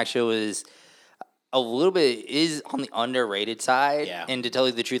Bernie Mac show is a little bit is on the underrated side. Yeah. And to tell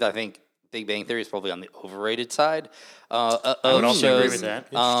you the truth, I think Big Bang Theory is probably on the overrated side. I would also agree with that.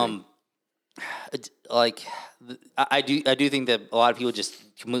 I do think that a lot of people just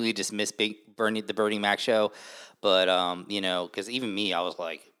completely dismiss the Bernie Mac show, but because even me, I was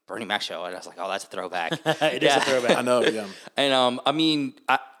like Bernie Mac show, and I was like, oh, that's a throwback. It is a throwback. I know, yeah. And I mean,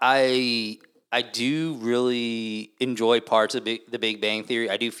 I do really enjoy parts of the Big Bang Theory.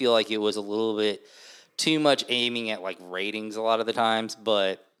 I do feel like it was a little bit too much aiming at like ratings a lot of the times,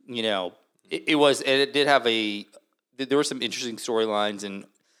 but it did have there were some interesting storylines and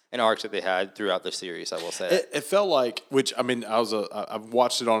arcs that they had throughout the series. I will say it felt like, which I mean, I've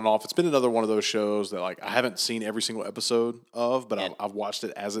watched it on and off. It's been another one of those shows that like I haven't seen every single episode of, but I've watched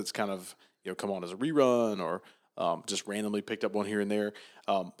it as it's kind of come on as a rerun or just randomly picked up one here and there.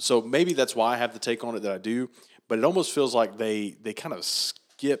 So maybe that's why I have the take on it that I do. But it almost feels like they kind of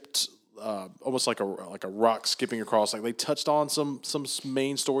skipped. Almost like a rock skipping across. Like they touched on some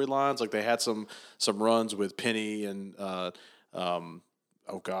main storylines. Like they had some runs with Penny and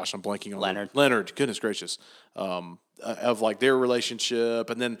oh gosh, I'm blanking on Leonard. Goodness gracious, of like their relationship,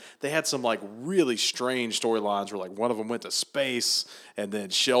 and then they had some like really strange storylines where like one of them went to space, and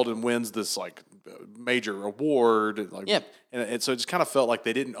then Sheldon wins this like major award. And, like, and so it just kind of felt like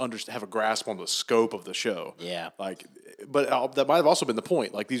they didn't have a grasp on the scope of the show. Yeah, like. But that might have also been the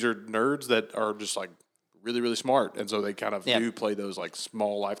point. Like these are nerds that are just like really, really smart, and so they kind of do play those like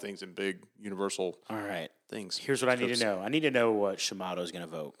small life things in big universal. All right, things. Here's what I need to know. I need to know what Shimato's going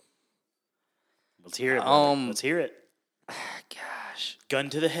to vote. Let's hear it. Let's hear it. Gosh, gun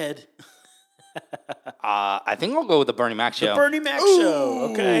to the head. I think I'll go with the Bernie Mac show. The Bernie Mac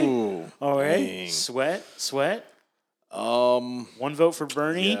show. Okay. All right. Dang. Sweat. One vote for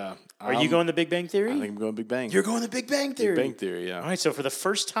Bernie. Yeah. Are you going the Big Bang Theory? I think I'm going Big Bang. You're going the Big Bang Theory. Big Bang Theory, yeah. All right, so for the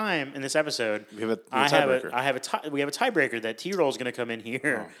first time in this episode, we have a tiebreaker. We have a tiebreaker that T-Roll is going to come in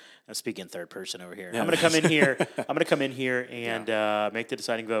here. I'm speaking third person over here. Yeah. I'm going to come in here. I'm going to come in here and make the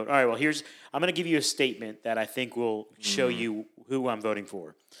deciding vote. All right, well, I'm going to give you a statement that I think will show you who I'm voting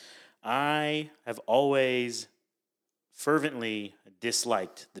for. I have always fervently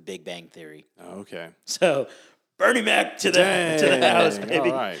disliked the Big Bang Theory. Oh, okay. So Bernie Mac to the house, baby.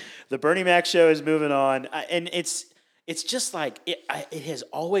 All right. The Bernie Mac show is moving on, and it's just like it has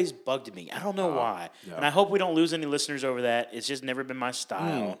always bugged me. I don't know why, and I hope we don't lose any listeners over that. It's just never been my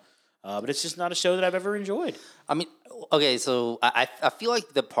style, but it's just not a show that I've ever enjoyed. I mean, okay, so I feel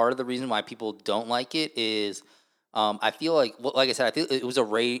like the part of the reason why people don't like it is. I feel like I said, I think it was a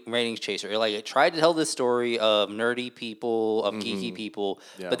ratings chaser. Like it tried to tell this story of nerdy people, of geeky people,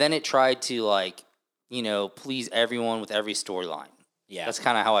 but then it tried to please everyone with every storyline. Yeah, that's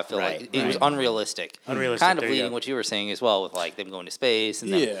kind of how I feel like it was unrealistic. Kind of leading what you were saying as well with like them going to space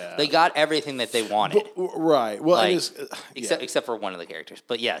and they got everything that they wanted. Right. Well, except for one of the characters,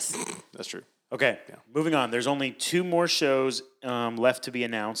 but yes, that's true. Okay, moving on. There's only 2 more shows left to be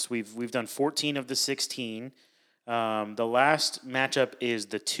announced. We've done 14 of the 16. The last matchup is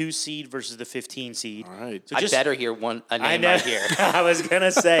the 2 seed versus the 15 seed. All right. So I better hear a name right here. I was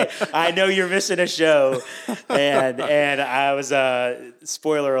gonna say, I know you're missing a show, and I was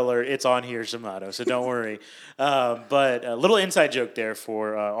spoiler alert, it's on here, Shimano, so don't worry. But a little inside joke there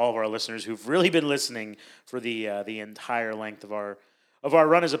for all of our listeners who've really been listening for the entire length of our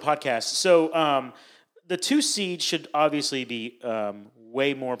run as a podcast. So the 2 seed should obviously be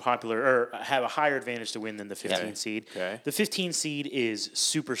way more popular or have a higher advantage to win than the 15 seed. Okay. The 15 seed is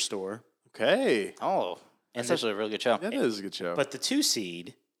Superstore. Okay. Oh, that's actually a really good show. That is a good show. But the 2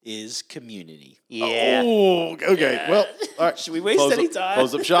 seed is Community. Yeah. Oh, okay. Yeah. Well, all right. Should we waste any time?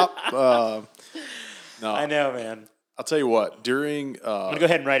 Close up shop. No. I know, man. I'll tell you what. During I'm going to go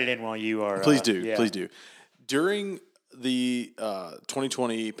ahead and write it in while you are. Please do. Please do. During the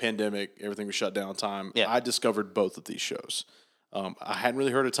 2020 pandemic, everything was shut down time, I discovered both of these shows. I hadn't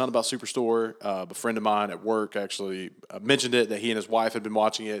really heard a ton about Superstore. A friend of mine at work actually mentioned it, that he and his wife had been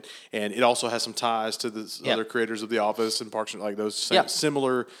watching it, and it also has some ties to the other creators of The Office and Parks and like those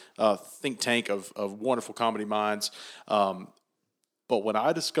similar think tank of wonderful comedy minds. But when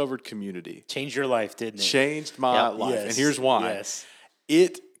I discovered Community, changed your life, didn't it? Changed my life, and here's why. Yes.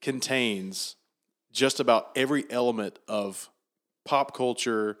 It contains just about every element of pop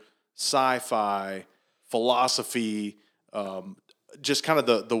culture, sci-fi, philosophy, just kind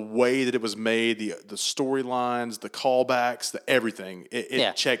of the way that it was made, the storylines, the callbacks, the everything.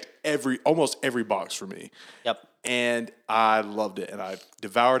 It checked almost every box for me. Yep. And I loved it, and I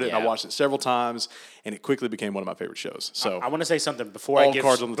devoured it, and I watched it several times, and it quickly became one of my favorite shows. So I want to say something before I give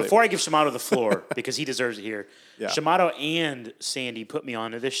Shamato the floor because he deserves it here. Yeah. Shamato and Sandy put me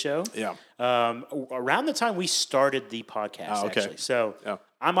onto this show. Yeah. Around the time we started the podcast, actually. So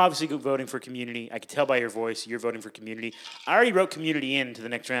I'm obviously voting for Community. I can tell by your voice you're voting for Community. I already wrote Community into the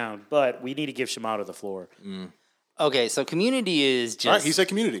next round, but we need to give Shamato the floor. Okay, so Community is just. All right, he said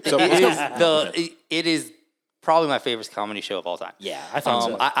Community. So it is probably my favorite comedy show of all time. Yeah, I thought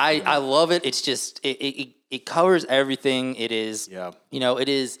so. I love it. It's just it covers everything. It is it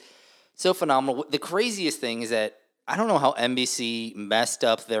is so phenomenal. The craziest thing is that I don't know how NBC messed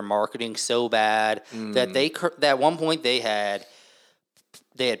up their marketing so bad that that at one point they had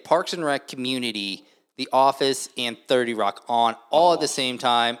Parks and Rec, Community, The Office, and 30 Rock on all at the same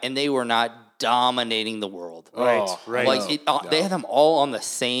time, and they were not dominating the world. Right. Like they had them all on the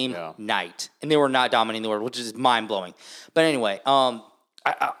same night, and they were not dominating the world, which is mind blowing. But anyway,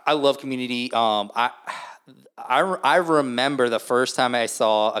 I love Community. I remember the first time I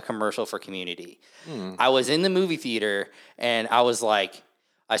saw a commercial for Community. I was in the movie theater, and I was like,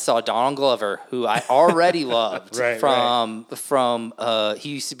 I saw Donald Glover, who I already loved from he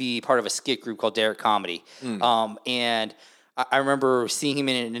used to be part of a skit group called Derek Comedy, and I remember seeing him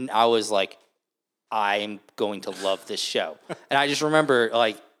in it, and I was like, I'm going to love this show. And I just remember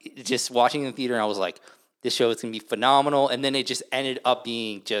like just watching in the theater, and I was like, this show is going to be phenomenal. And then it just ended up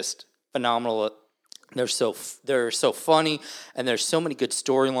being just phenomenal. They're so funny, and there's so many good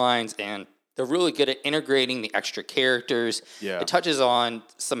storylines, and they're really good at integrating the extra characters. Yeah. It touches on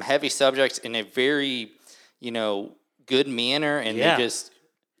some heavy subjects in a very, good manner, and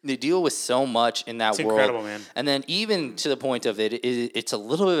they deal with so much in that world. It's incredible, man. And then even to the point of it's a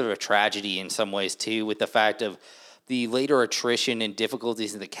little bit of a tragedy in some ways too, with the fact of the later attrition and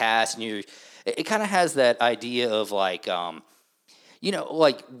difficulties in the cast. And it kind of has that idea of like,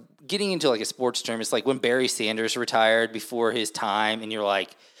 like getting into like a sports term. It's like when Barry Sanders retired before his time, and you're like,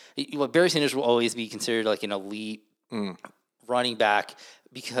 Barry Sanders will always be considered like an elite running back.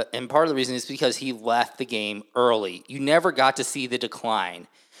 And part of the reason is because he left the game early. You never got to see the decline.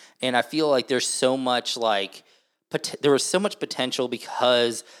 And I feel like there's so much there was so much potential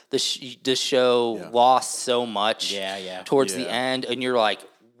because the show lost so much towards the end. And you're like,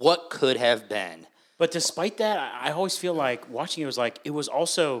 what could have been? But despite that, I always feel like watching it was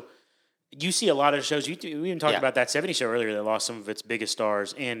also, you see a lot of shows, we even talked about that 70 show earlier that lost some of its biggest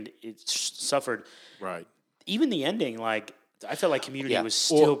stars, and it suffered. Right. Even the ending, I felt like Community was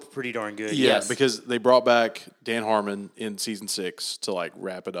still pretty darn good. Yeah, because they brought back Dan Harmon in season 6 to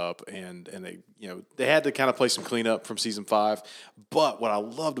wrap it up, and they had to kind of play some cleanup from season 5. But what I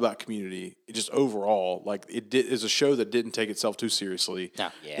loved about Community, just overall, is a show that didn't take itself too seriously. No.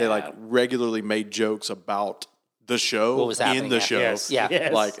 They regularly made jokes about the show what was happening in the show. Yes.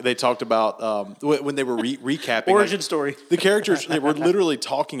 They talked about when they were recapping origin story. The characters, they were literally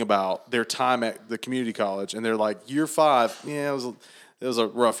talking about their time at the community college, and they're like, year 5, it was a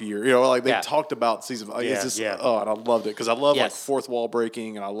rough year. They talked about season 5. And I loved it because I love fourth wall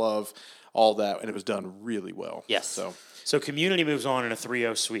breaking, and I love all that, and it was done really well. Yes. So Community moves on in a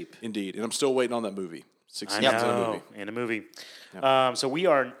 3-0 sweep. Indeed, and I'm still waiting on that movie. 6 seasons in a movie. Yep. So we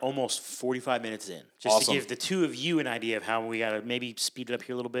are almost 45 minutes in. Just awesome. to give the two of you an idea of how we got to maybe speed it up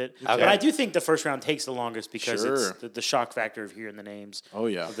here a little bit. Okay. But I do think the first round takes the longest because it's the shock factor of hearing the names. Oh,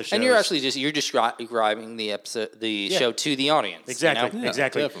 yeah. Of the shows. And you're actually you're describing the episode, show to the audience. Exactly.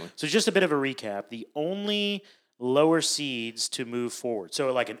 Exactly. Definitely. So just a bit of a recap. The only lower seeds to move forward.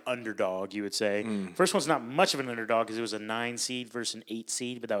 So like an underdog, you would say. First one's not much of an underdog because it was a 9 seed versus an 8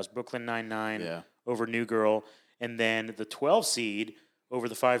 seed, but that was Brooklyn Nine-Nine over New Girl. And then the 12 seed over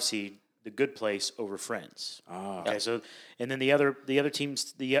the 5 seed, The Good Place over Friends. Okay, so and then the other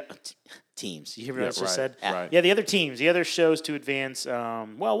teams, teams. You hear what I just said? Right. Yeah, the other teams, the other shows to advance.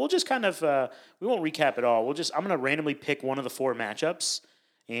 We'll just kind of we won't recap it all. I'm going to randomly pick one of the 4 matchups,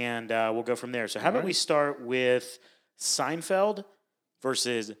 and we'll go from there. So how about we start with Seinfeld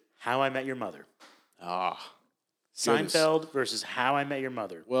versus How I Met Your Mother? Seinfeld versus How I Met Your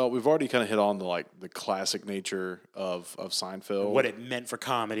Mother. Well, we've already kind of hit on the classic nature of Seinfeld. What it meant for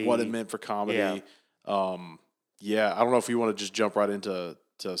comedy. Yeah. I don't know if you want to just jump right into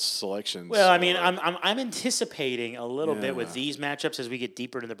selections. Well, I mean, I'm anticipating a little bit with these matchups as we get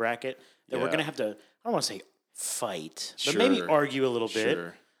deeper into the bracket that we're going to have to, I don't want to say fight, but maybe argue a little bit.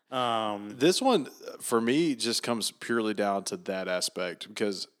 This one, for me, just comes purely down to that aspect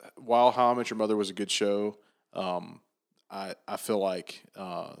because while How I Met Your Mother was a good show, I feel like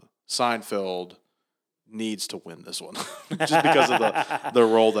Seinfeld needs to win this one just because of the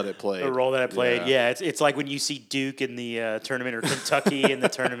role that it played. The role that it played, yeah. It's like when you see Duke in the tournament or Kentucky in the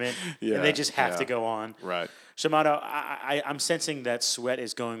tournament, and they just have to go on. Right. Shamato, I'm sensing that Sweat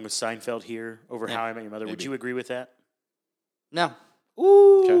is going with Seinfeld here over How I Met Your Mother. Maybe. Would you agree with that? No.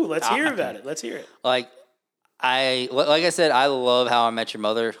 Ooh, okay. Let's hear about it. Let's hear it. Like I said, I love How I Met Your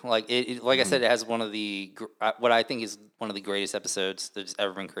Mother. Like I said, it has one of the what I think is one of the greatest episodes that's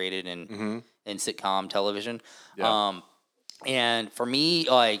ever been created in sitcom television. Yeah. And for me,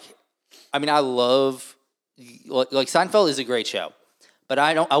 I love Seinfeld is a great show, but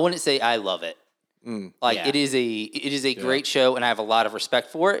I wouldn't say I love it. It is a great show, and I have a lot of respect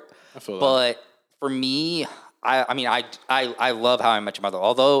for it. I feel that. But for me, I love How I Met Your Mother,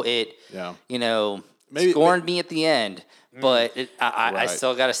 although it scorned me at the end. But I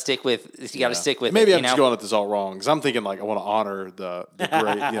still got to stick with. You got to stick with. Maybe it, I'm just going at this all wrong because I'm thinking I want to honor the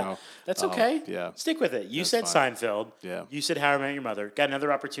great. That's okay. Yeah, stick with it. You said fine. Seinfeld. Yeah. You said How I Met Your Mother. Got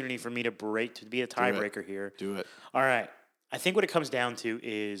another opportunity for me to be a tiebreaker here. Do it. All right. I think what it comes down to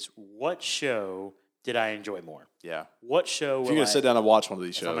is what show did I enjoy more? Yeah. What show? If you're gonna sit down and watch one of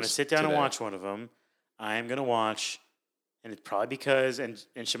these shows, I'm gonna sit down and watch one of them. I am gonna watch, and it's probably because and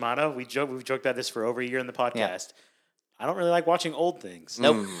Shimano, we've joked about this for over a year in the podcast. Yeah. I don't really like watching old things.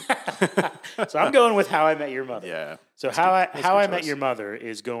 Nope. So I'm going with How I Met Your Mother. Yeah. So How I Met Your Mother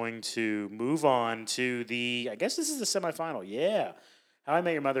is going to move on to I guess this is the semifinal. Yeah. How I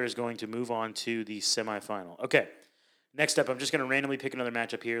Met Your Mother is going to move on to the semifinal. Okay. Next up, I'm just going to randomly pick another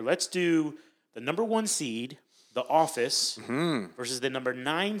matchup here. Let's do the number 1 seed, The Office, versus the number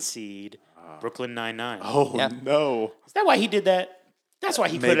 9 seed, Brooklyn Nine-Nine. Oh, no. Is that why he did that? That's why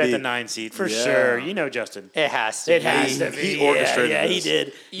he put it at the 9 seed, for sure. You know, Justin. It has to be. It has to be. He orchestrated this.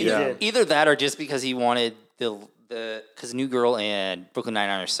 He did. Either that or just because he wanted because New Girl and Brooklyn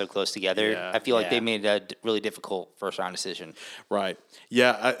Nine-Nine are so close together. Yeah. I feel like they made a really difficult first-round decision. Right.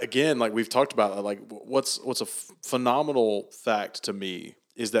 Yeah, again, like we've talked about, like what's a phenomenal fact to me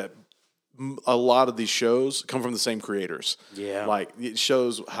is that a lot of these shows come from the same creators. Yeah. Like, it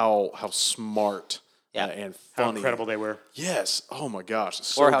shows how smart and funny. How incredible they were. Yes. Oh, my gosh.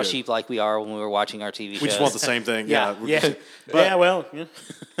 So or how cheap like we are when we were watching our TV shows. We just want the same thing. Yeah. But,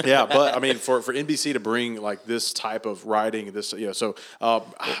 yeah, but, I mean, for NBC to bring, like, this type of writing,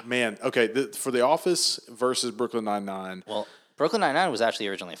 man, okay, for The Office versus Brooklyn Nine-Nine. Well, Brooklyn Nine-Nine was actually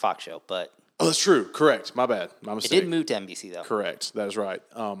originally a Fox show, but... Oh, that's true. Correct. My bad. My mistake. It did move to NBC, though. Correct. That is right.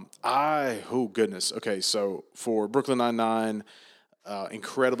 Oh, goodness. Okay, so for Brooklyn Nine-Nine...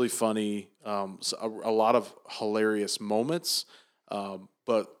 incredibly funny, so a lot of hilarious moments,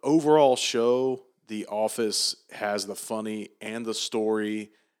 but overall show, The Office has the funny and the story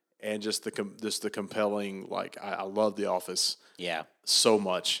and just the compelling. Like I love The Office, so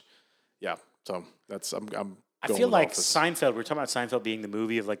much, So that's I feel like Office. Seinfeld. We're talking about Seinfeld being the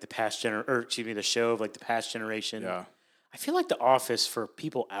movie of like the the show of like the past generation. Yeah, I feel like The Office for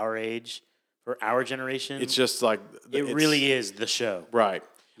people our age. For our generation, it's just like it really is the show, right?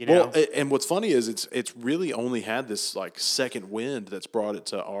 You know? Well, and what's funny is it's really only had this like second wind that's brought it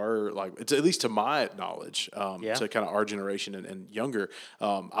to our it's at least to my knowledge, to kind of our generation and younger.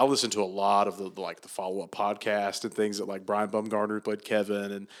 I listen to a lot of the follow up podcast and things that like Brian Bumgarner who played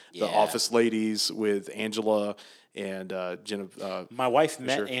Kevin and the Office ladies with Angela. And Jenna, my wife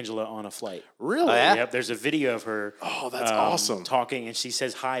met Angela on a flight. Really? Yep. There's a video of her. Oh, that's awesome. Talking, and she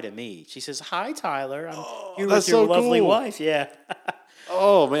says hi to me. She says, "Hi, Tyler. I'm here with your lovely wife." Yeah.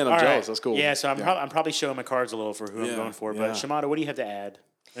 Oh man, I'm jealous. Right. That's cool. Yeah, so I'm probably showing my cards a little for who I'm going for. But Shamato, what do you have to add?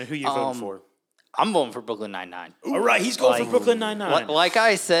 And who you voting for? I'm voting for Brooklyn Nine-Nine. All right, he's going for Brooklyn Nine-Nine. Like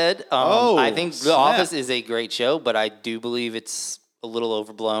I said, I think The Office is a great show, but I do believe it's a little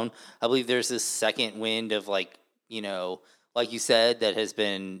overblown. I believe there's this second wind of like you said, that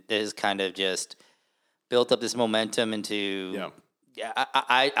has kind of just built up this momentum into.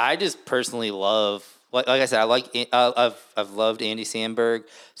 I just personally love, like I said, I've loved Andy Samberg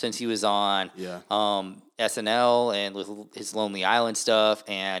since he was on SNL and with his Lonely Island stuff,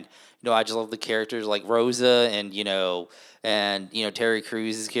 and I just love the characters like Rosa and Terry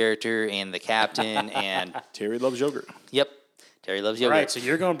Crews' character and the captain and Terry loves yogurt. Yep, Terry loves yogurt. All right, so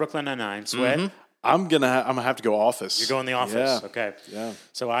you're going Brooklyn Nine-Nine. Sweat. Mm-hmm. I'm gonna have to go Office. You're going The Office. Yeah. Okay. Yeah.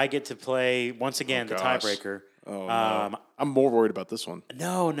 So I get to play once again the tiebreaker. Oh, no. I'm more worried about this one.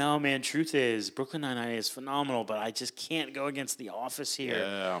 No, man. Truth is, Brooklyn Nine-Nine is phenomenal, but I just can't go against The Office here.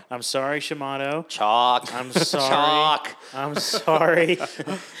 Yeah. I'm sorry, Shamato. Chalk. I'm sorry. Chalk. I'm sorry.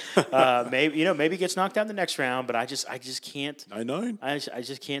 Maybe it gets knocked out in the next round, but I just can't. 9-9. I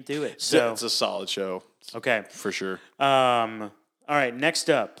just can't do it. So It's a solid show. okay. For sure. All right. Next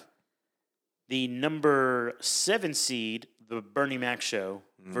up, the number 7 seed, the Bernie Mac Show,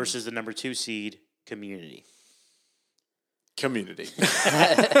 versus the number 2 seed, Community. Community.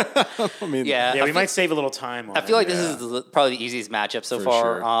 I mean, Yeah, we might save a little time on I feel like Yeah. this is probably the easiest matchup so For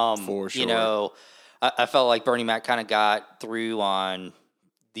far. sure. For sure. You know, I felt like Bernie Mac kind of got through on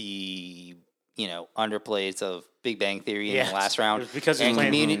the underplays of Big Bang Theory in the last round. Because and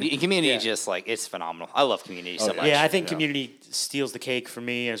playing Community just like it's phenomenal. I love Community so much. Yeah, I think Community steals the cake for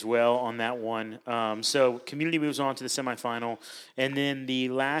me as well on that one. So Community moves on to the semifinal, and then the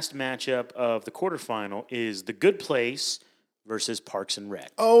last matchup of the quarterfinal is The Good Place versus Parks and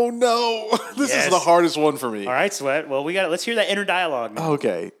Rec. Oh, no. This is the hardest one for me. All right, Sweat. Well, let's hear that inner dialogue. Man.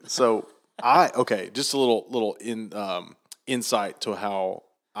 Okay. So, just a little insight to how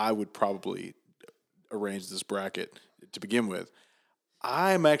I would probably arrange this bracket to begin with.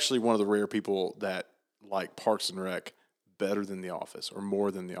 I'm actually one of the rare people that like Parks and Rec better than The Office or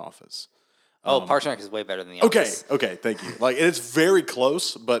more than The Office. Parks and Rec is way better than The Office. Okay, thank you. Like, it's very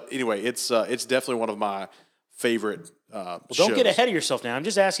close, but anyway, it's definitely one of my favorite shows. Don't get ahead of yourself now. I'm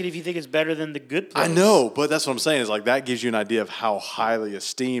just asking if you think it's better than The Good Place. I know, but that's what I'm saying is like that gives you an idea of how highly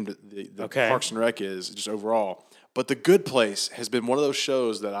esteemed the Parks and Rec is just overall. But The Good Place has been one of those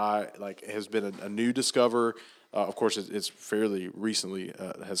shows that I like has been a new discover. Of course, it's fairly recently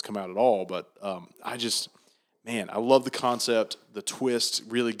has come out at all, but I love the concept. The twist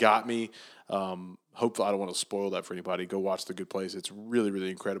really got me. Hopefully, I don't want to spoil that for anybody. Go watch The Good Place. It's really, really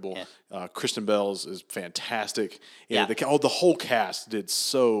incredible. Yeah. Kristen Bell is fantastic. Yeah. The whole cast did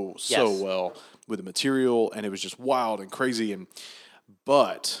so well with the material, and it was just wild and crazy.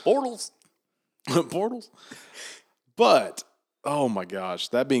 But Bortles. But oh my gosh,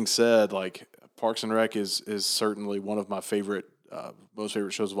 that being said, like Parks and Rec is certainly one of my most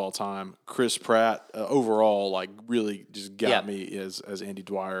favorite shows of all time. Chris Pratt overall, like really just got me as Andy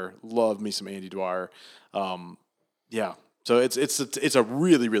Dwyer. Love me some Andy Dwyer. So it's a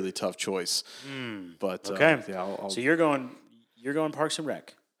really, really tough choice. But Okay. I'll So you're going Parks and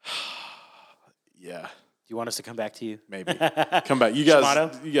Rec. yeah, Do you want us to come back to you? maybe come back. You guys,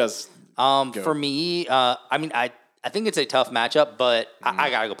 Shamato? For me, I think it's a tough matchup, but I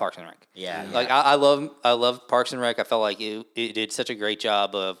gotta go Parks and Rec. Yeah. Like I love Parks and Rec. I felt like it did such a great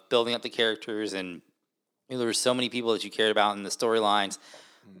job of building up the characters, and there were so many people that you cared about, and the storylines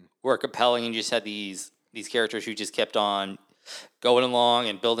were compelling, and you just had these characters who just kept on going along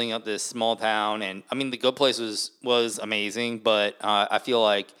and building up this small town. And I mean, The Good Place was amazing, but I feel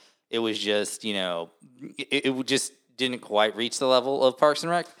like it was just it just didn't quite reach the level of Parks and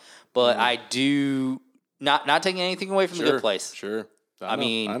Rec. But I do. Not taking anything away from The Good Place. Sure. I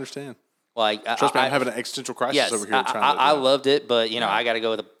mean, I understand. Like, Trust me, I'm having an existential crisis over here. I loved it, but I got to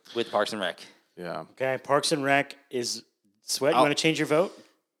go with Parks and Rec. Yeah. Okay, Parks and Rec is Sweat. You want to change your vote?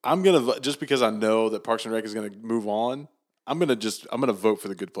 I'm gonna just because I know that Parks and Rec is gonna move on. I'm gonna vote for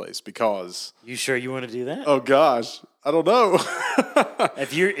The Good Place because. You sure you want to do that? Oh gosh, I don't know.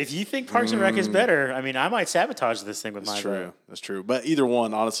 If you think Parks and Rec is better, I mean, I might sabotage this thing with my vote. That's true. But either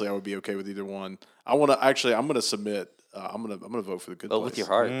one, honestly, I would be okay with either one. I'm gonna submit. I'm gonna vote for The Good Place. Vote with your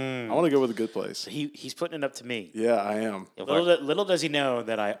heart. I want to go with The Good Place. He's putting it up to me. Yeah, I am. Little does he know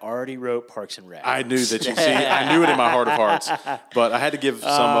that I already wrote Parks and Rec. I knew that you see. I knew it in my heart of hearts, but I had to give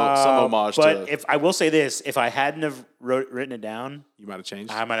some homage But to. if I will say this, if I hadn't have written it down, You might have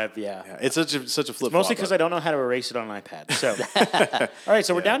changed. I might have. Yeah. It's such a flip. Mostly because I don't know how to erase it on an iPad. So, all right.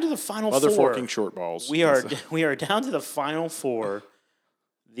 So we're down to the final Other four. forking short balls. We are down to the final four.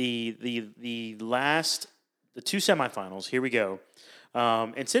 The last. The two semifinals. Here we go.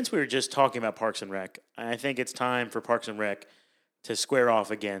 And since we were just talking about Parks and Rec, I think it's time for Parks and Rec to square off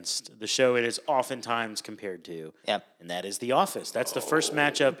against the show it is oftentimes compared to. Yep. And that is The Office. That's the first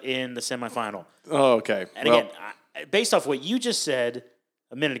matchup in the semifinal. Oh, okay. And again, based off what you just said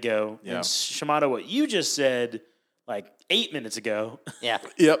a minute ago, Yeah. and Shamato, what you just said like 8 minutes ago, Yeah.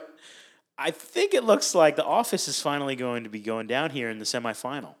 Yep. I think it looks like The Office is finally going to be going down here in the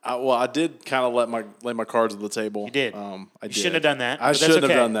semifinal. I did kind of lay my cards on the table. You did. I did. shouldn't have done that. I but that's shouldn't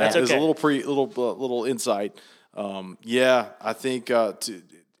okay. have done that. That's It was okay. a little insight. Yeah, I think,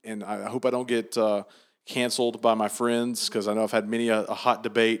 and I hope I don't get canceled by my friends because I know I've had many a hot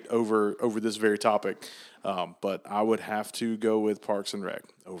debate over this very topic. But I would have to go with Parks and Rec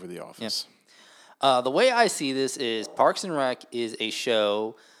over The Office. The way I see this is Parks and Rec is a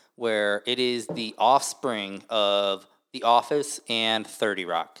show where it is the offspring of The Office and 30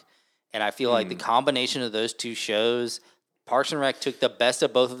 Rock. And I feel like the combination of those two shows, Parks and Rec took the best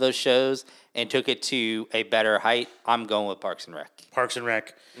of both of those shows and took it to a better height. I'm going with Parks and Rec. Parks and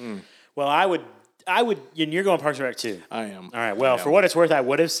Rec. Well, I would, and you're going Parks and Rec too. I am. All right. Well, for what it's worth, I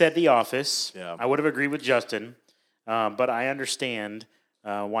would have said The Office. Yeah. I would have agreed with Justin, but I understand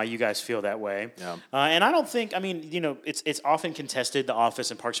why you guys feel that way. Yeah. And I don't think. I mean, it's often contested. The Office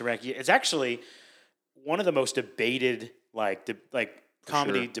and Parks and Rec. It's actually one of the most debated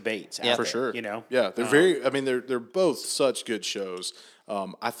comedy debates. Yeah, out for there, sure. Yeah, they're very. I mean, they're both such good shows.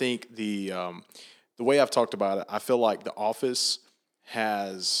 I think the way I've talked about it, I feel like The Office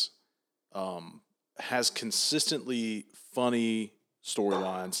has consistently funny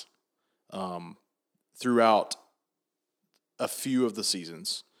storylines throughout a few of the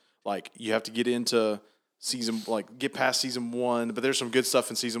seasons. Like you have to get into get past season 1, but there's some good stuff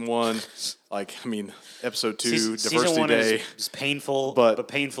in season 1. Like, I mean, episode 2, Diversity Diversity Day. is painful, but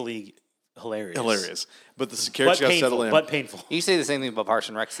painfully hilarious. But the characters got to settle in. But painful. You say the same thing about Parks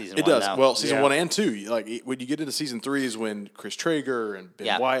and Rec season 1 It does. now. Well, season 1 and 2. Like when you get into season 3 is when Chris Traeger and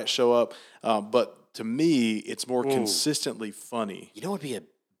Ben Wyatt show up. But to me, it's more consistently funny. You know what would be a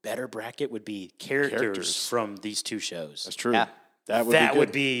better bracket would be characters from these two shows. That's true. Yeah. That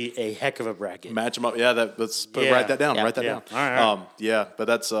would be a heck of a bracket. Match them up. Yeah, let's write that down. Yeah. Write that down. All right. Yeah, but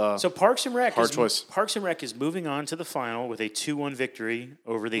that's so Parks and Rec. hard choice. Parks and Rec is moving on to the final with a 2-1 victory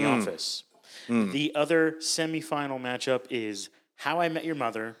over The Office. The other semifinal matchup is How I Met Your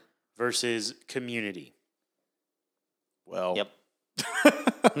Mother versus Community. well. Yep.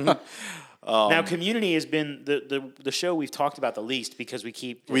 Now, Community has been the show we've talked about the least because we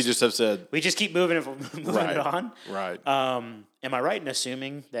keep We just have said we just keep moving it on. right. Am I right in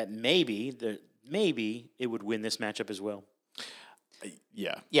assuming that maybe it would win this matchup as well?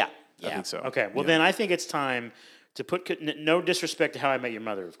 Yeah. Yeah. I think so. Okay. Well, then I think it's time to put no disrespect to How I Met Your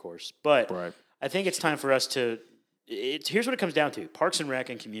Mother, of course, but Right. I think it's time for us to. Here's what it comes down to: Parks and Rec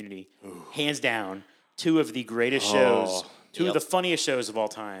and Community, hands down, two of the greatest shows, two of the funniest shows of all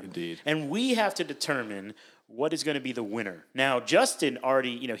time. Indeed. And we have to determine what is going to be the winner. Now, Justin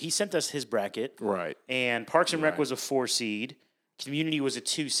already, he sent us his bracket, Right. and Parks and Rec was a 4 seed. Community was a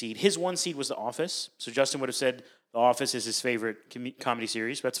 2 seed. His 1 seed was The Office. So Justin would have said The Office is his favorite comedy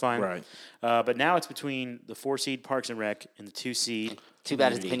series. That's fine. Right. But now it's between the 4 seed Parks and Rec and the 2 seed. Too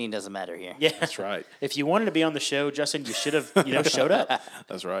bad his Community. opinion doesn't matter here. Yeah, That's right. If you wanted to be on the show, Justin, you should have showed up.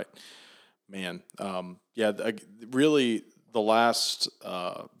 That's right. Man. Really the last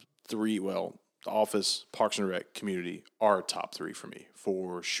 3, The Office, Parks and Rec, Community are top 3 for me,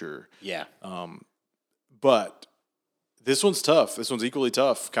 for sure. Yeah. But this one's tough. This one's equally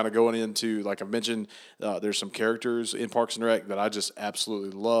tough. Kind of going into, like I mentioned, there's some characters in Parks and Rec that I just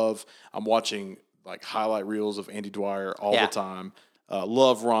absolutely love. I'm watching like highlight reels of Andy Dwyer all the time.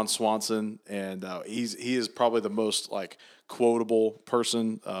 Love Ron Swanson, and he is probably the most like quotable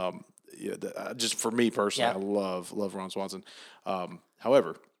person. Just for me personally, I love Ron Swanson.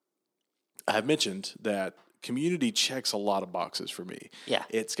 However, I have mentioned that Community checks a lot of boxes for me. Yeah.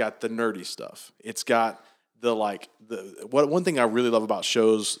 It's got the nerdy stuff. It's got one thing I really love about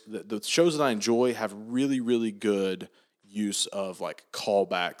shows, the shows that I enjoy have really, really good use of like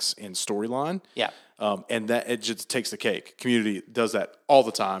callbacks and storyline. Yeah. And that it just takes the cake. Community does that all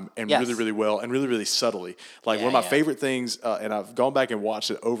the time and really, really well and really, really subtly. Like one of my favorite things, and I've gone back and watched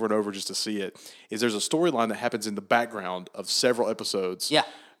it over and over just to see it, is there's a storyline that happens in the background of several episodes. Yeah.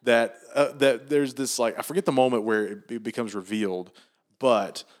 That there's this like, I forget the moment where it becomes revealed,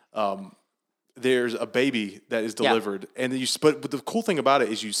 but there's a baby that is delivered, and but the cool thing about it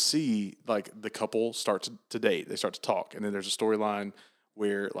is you see like the couple start to date, they start to talk, and then there's a storyline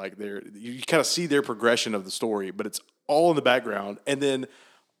where like you kind of see their progression of the story, but it's all in the background, and then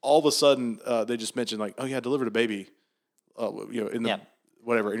all of a sudden they just mention like, oh yeah, I delivered a baby, in the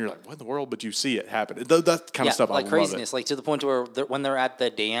whatever, and you're like, what in the world? But you see it happen. That kind of stuff, like I craziness, love it. like to the point where when they're at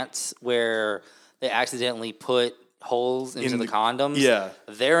the dance where they accidentally put holes into the condoms. Yeah,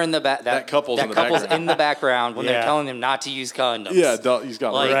 they're in the back. That couple's in the background. in the background when they're telling them not to use condoms. Yeah, he's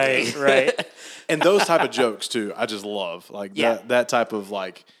got Right, right. And those type of jokes too, I just love like that type of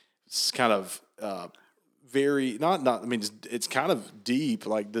like kind of very not. I mean, it's kind of deep.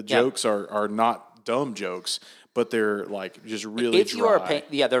 Like the jokes are not dumb jokes, but they're like just really. If you are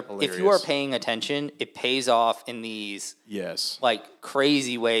if you are paying attention, it pays off in these like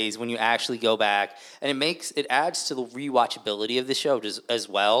crazy ways when you actually go back, and it adds to the rewatchability of the show as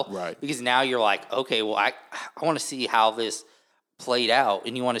well. Right. Because now you're like, okay, well, I want to see how this played out,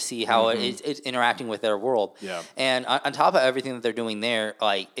 and you want to see how it's interacting with their world. Yeah. And on top of everything that they're doing there,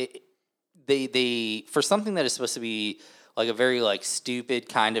 like they for something that is supposed to be like a very like stupid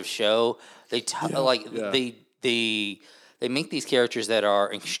kind of show, they they make these characters that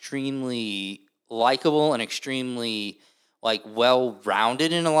are extremely likable and extremely like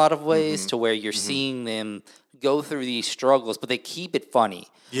well-rounded in a lot of ways, to where you're seeing them go through these struggles, but they keep it funny.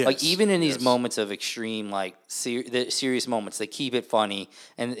 Yes. Like even in these moments of extreme, like the serious moments, they keep it funny,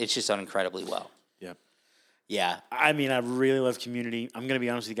 and it's just done incredibly well. Yeah. Yeah, I mean, I really love Community. I'm going to be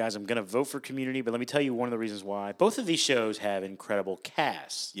honest with you guys. I'm going to vote for Community, but let me tell you one of the reasons why. Both of these shows have incredible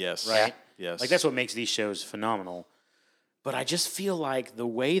casts. Yes. Right? Yes. Like, that's what makes these shows phenomenal. But I just feel like the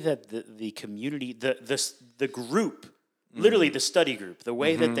way that the community, the group, literally the study group, the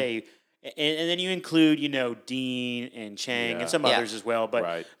way that they, and then you include, Dean and Chang and some others as well,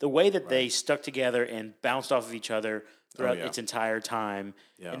 but the way that they stuck together and bounced off of each other throughout its entire time,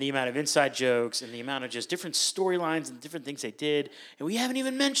 and the amount of inside jokes and the amount of just different storylines and different things they did, and we haven't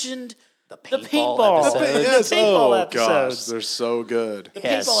even mentioned the paintball episodes. The paintball episodes. Gosh, they're so good. The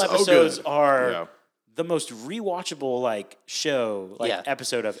paintball episodes are the most rewatchable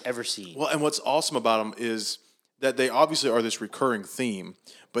episode I've ever seen. Well, and what's awesome about them is that they obviously are this recurring theme,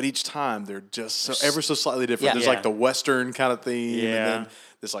 but each time they're just ever so slightly different. There's like the Western kind of theme, and then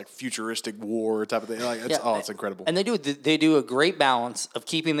this like futuristic war type of thing. Like it's incredible. And they do a great balance of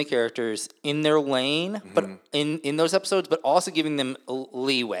keeping the characters in their lane, but in those episodes, but also giving them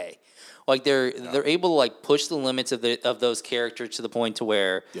leeway. Like they're able to like push the limits of those characters to the point to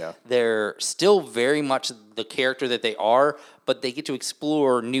where they're still very much the character that they are, but they get to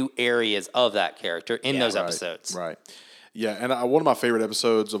explore new areas of that character in those episodes. Right. Yeah, and one of my favorite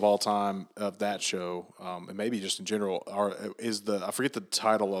episodes of all time of that show, and maybe just in general, is I forget the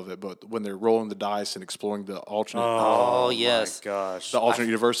title of it, but when they're rolling the dice and exploring the alternate. Oh yes, my gosh, the alternate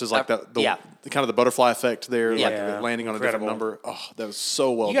universes, like the kind of the butterfly effect there, like landing on a different number. Oh, that was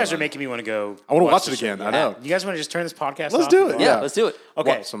so well. You guys done. are making me want to go. I want to watch it again. I know. You guys want to just turn this podcast off? Let's do it. Yeah, let's do it.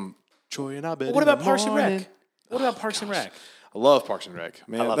 Okay. Want some joy in our bed. What about Parks and Rec? What about Parks and Rec? I love Parks and Rec.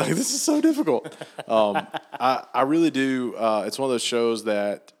 Man, this is so difficult. I really do. It's one of those shows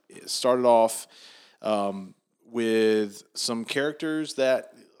that started off with some characters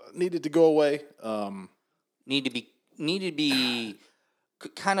that needed to go away. Need to be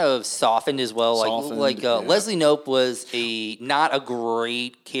kind of softened as well. Leslie Knope was not a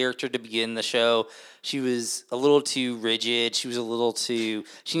great character to begin the show. She was a little too rigid. She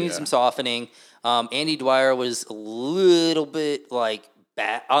needed some softening. Andy Dwyer was a little bit like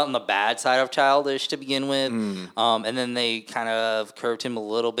on the bad side of childish to begin with, and then they kind of curved him a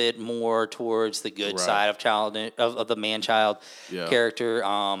little bit more towards the good side of the man-child character.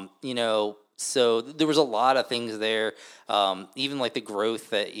 So there was a lot of things there, even like the growth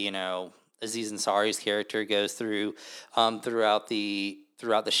that Aziz Ansari's character goes through throughout the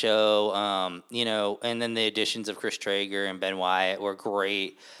show, and then the additions of Chris Traeger and Ben Wyatt were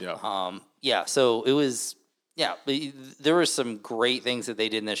great. So it was, there were some great things that they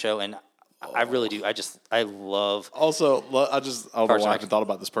did in the show, and I really do. I love. Also, I don't know why I haven't thought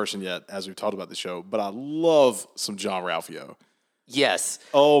about this person yet as we've talked about the show, but I love some John Ralphio. Yes.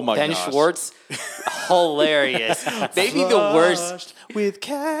 Oh my gosh. Ben Schwartz, hilarious. Maybe the worst with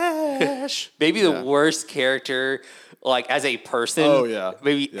cash. Maybe the worst character, like as a person. Oh yeah.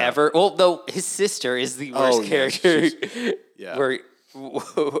 Maybe ever. Well, though his sister is the worst character.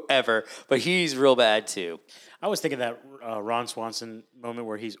 Ever, but he's real bad too. I was thinking that Ron Swanson moment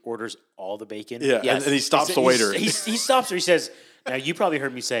where he orders all the bacon. Yeah, and he stops the waiter. He stops her. He says, "Now you probably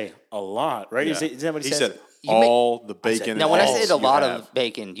heard me say a lot, right?" Yeah. Is that what he says? Said all the bacon. Now, when I said a lot of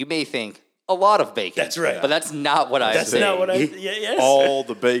bacon, you may think a lot of bacon. That's right, but that's not what I said. That's not what I. Yes. All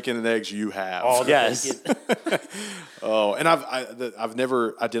the bacon and eggs you have. All the bacon. Oh, and I've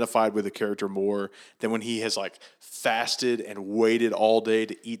never identified with a character more than when he has like fasted and waited all day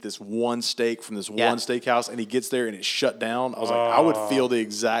to eat this one steak from this one steakhouse, and he gets there and it's shut down. I was like, I would feel the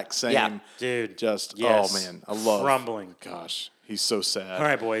exact same. Yeah, dude. Just oh man, I love crumbling. Gosh, he's so sad. All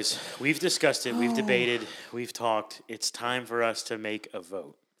right, boys, we've discussed it. We've debated. We've talked. It's time for us to make a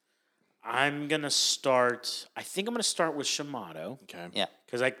vote. I'm gonna start. I think I'm gonna start with Shamato. Okay. Yeah.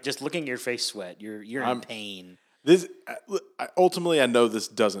 Because just looking at your face sweat, you're in pain. This ultimately, I know this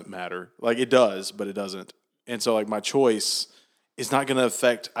doesn't matter. Like it does, but it doesn't. And so, like my choice is not going to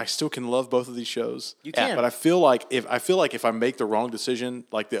affect. I still can love both of these shows. You can, but I feel like if I make the wrong decision,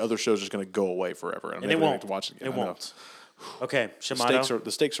 like the other shows are just going to go away forever, and I'm never going to watch it again. It won't. Okay, Shamato.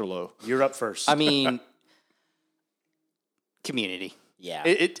 The stakes are low. You're up first. I mean, Community. Yeah.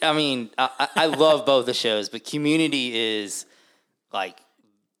 I mean, I love both the shows, but Community is Like,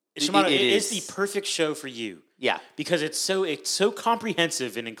 Shimano, it is the perfect show for you. Yeah. Because it's so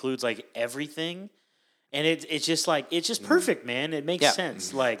comprehensive and includes like everything. And it's just perfect, man. It makes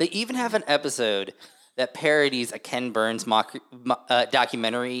sense. Like they even have an episode that parodies a Ken Burns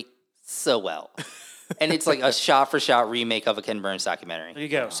documentary so well. And it's like a shot-for-shot remake of a Ken Burns documentary. There you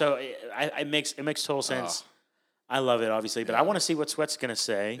go. So it makes total sense. I love it, obviously, but I want to see what Sweat's going to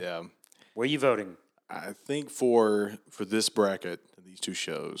say. Yeah. Where are you voting? I think for this bracket, these two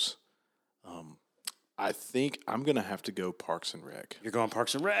shows, I think I'm going to have to go Parks and Rec. You're going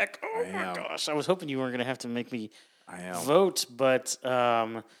Parks and Rec? Oh, my gosh. I was hoping you weren't going to have to make me vote, but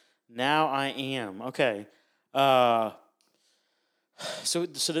now I am. Okay. So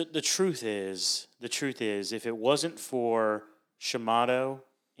the truth is, if it wasn't for Shimano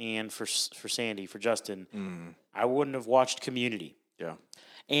and for Sandy, for Justin, I wouldn't have watched Community. Yeah.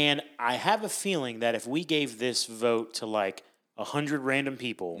 And I have a feeling that if we gave this vote to like 100 random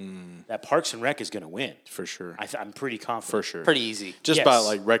people, that Parks and Rec is going to win. For sure. I'm pretty confident. For sure. Pretty easy. Just by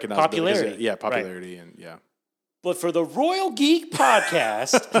like recognizability. Popularity. Popularity and But for the Royal Geek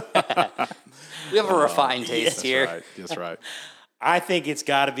Podcast, we have a refined taste here. Right. That's right. I think it's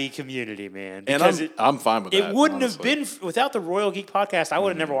got to be Community, man. And I'm fine with that. It wouldn't have been without the Royal Geek Podcast. I would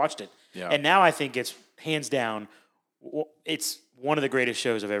have never watched it. Yeah. And now I think it's hands down, it's one of the greatest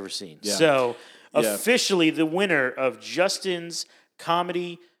shows I've ever seen. Yeah. So officially, the winner of Justin's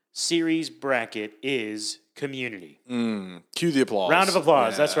comedy series bracket is Community. Cue the applause. Round of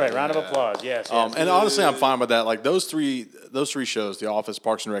applause. That's right. Round of applause. Yes. And honestly, I'm fine with that. Like those three shows, The Office,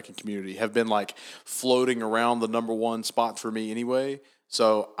 Parks and Rec, and Community, have been like floating around the number one spot for me anyway.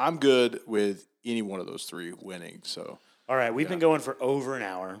 So I'm good with any one of those three winning. So all right, we've been going for over an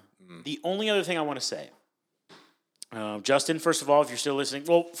hour. The only other thing I want to say, Justin, first of all, if you're still listening,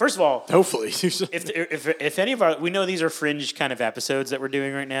 well, first of all, hopefully, if any of our, we know these are fringe kind of episodes that we're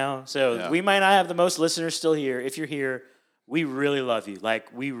doing right now, so we might not have the most listeners still here. If you're here, we really love you.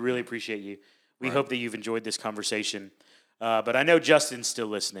 Like, we really appreciate you. We hope that you've enjoyed this conversation. But I know Justin's still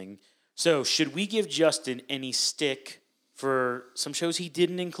listening. So should we give Justin any stick for some shows he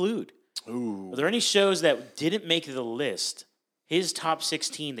didn't include? Ooh. Are there any shows that didn't make the list, his top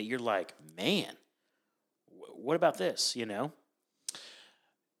 16, that you're like, man, what about this, you know?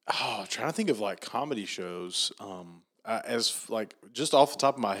 Oh, trying to think of like comedy shows. As like just off the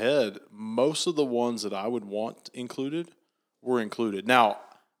top of my head, most of the ones that I would want included were included. Now,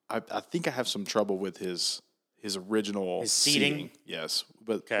 I think I have some trouble with his original seating. Yes,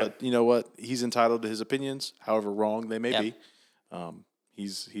 but you know what? He's entitled to his opinions, however wrong they may be.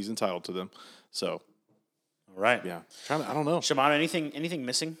 He's entitled to them. So, all right, yeah. I don't know. Shimano, anything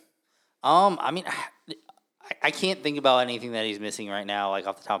missing? I mean, I can't think about anything that he's missing right now, like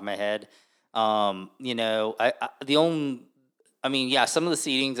off the top of my head. You know, some of the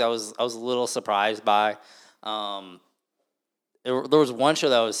seedings I was a little surprised by. There was one show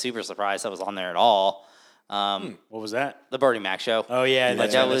that I was super surprised that was on there at all. What was that? The Bernie Mac show. Oh yeah,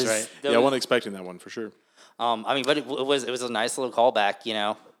 that's right. I wasn't expecting that one for sure. But it was a nice little callback, you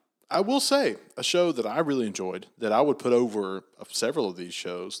know. I will say a show that I really enjoyed that I would put over several of these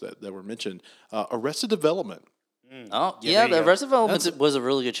shows that were mentioned. Arrested Development. Oh yeah, the Arrested Development was a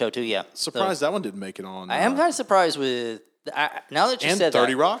really good show too. Yeah, surprised that one didn't make it on. I am kind of surprised with now that you said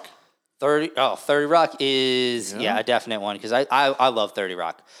 30 Rock. 30 Rock is a definite one because I love 30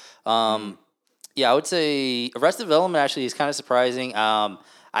 Rock. Yeah, I would say Arrested Development actually is kind of surprising.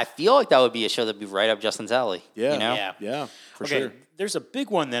 I feel like that would be a show that'd be right up Justin's alley. Yeah, you know? Yeah, for sure. There's a big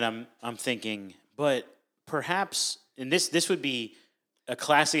one that I'm thinking, but perhaps, and this would be a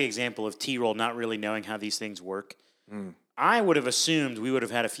classic example of T-Roll not really knowing how these things work. I would have assumed we would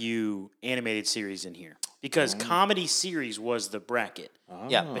have had a few animated series in here because comedy series was the bracket.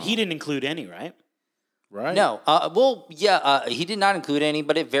 Yeah, but he didn't include any, right? Right. No. He did not include any,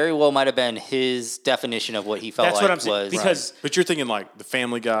 but it very well might have been his definition of what he felt That's like what I'm saying, was. because But you're thinking like the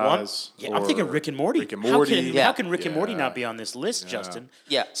Family Guys. I'm thinking Rick and Morty. Rick and Morty. How can Rick and Morty not be on this list, Justin?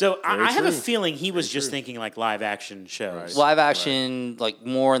 Yeah. So I have a true. feeling he was just thinking like live action shows. live action, like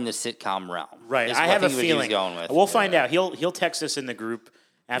more in the sitcom realm. Right. is I what have a think what he was feeling. going with. We'll find out. He'll text us in the group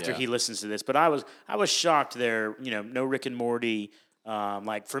after Yeah. he listens to this. But I was shocked there. You know, no Rick and Morty.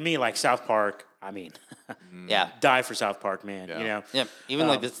 Like for me, like South Park. I mean, Yeah. die for South Park, man. Yeah. You know. Yeah. Even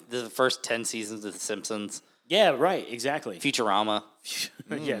like the first 10 seasons of The Simpsons, Yeah. Right. Exactly. Futurama.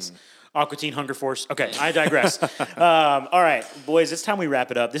 Yes. Aqua Teen Hunger Force. Okay, I digress. All right, boys, it's time we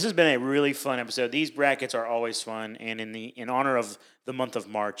wrap it up. This has been a really fun episode. These brackets are always fun, and in honor of the month of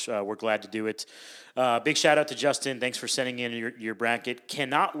March, we're glad to do it. Big shout out to Justin. Thanks for sending in your bracket.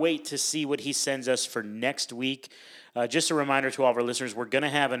 Cannot wait to see what he sends us for next week. Just a reminder to all of our listeners, we're going to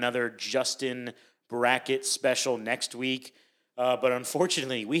have another Justin bracket special next week. But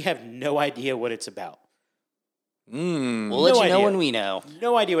unfortunately, we have no idea what it's about. We'll let you know when we know.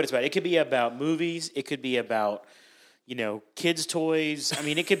 No idea what it's about. It could be about movies. It could be about, kids' toys. I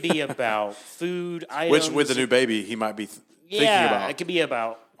mean, it could be about food items. Which, with the new baby, he might be thinking about. It could be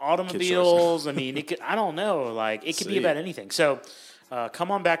about automobiles. I mean, I don't know. Like, it could be about anything. So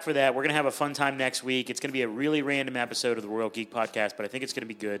come on back for that. We're going to have a fun time next week. It's going to be a really random episode of the Royal Geek Podcast, but I think it's going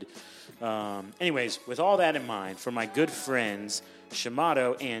to be good. Anyways, with all that in mind, for my good friends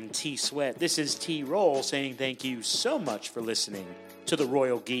Shamato and T Sweat, this is T Roll saying thank you so much for listening to the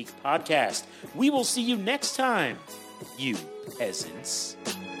Royal Geek Podcast. We will see you next time, you peasants.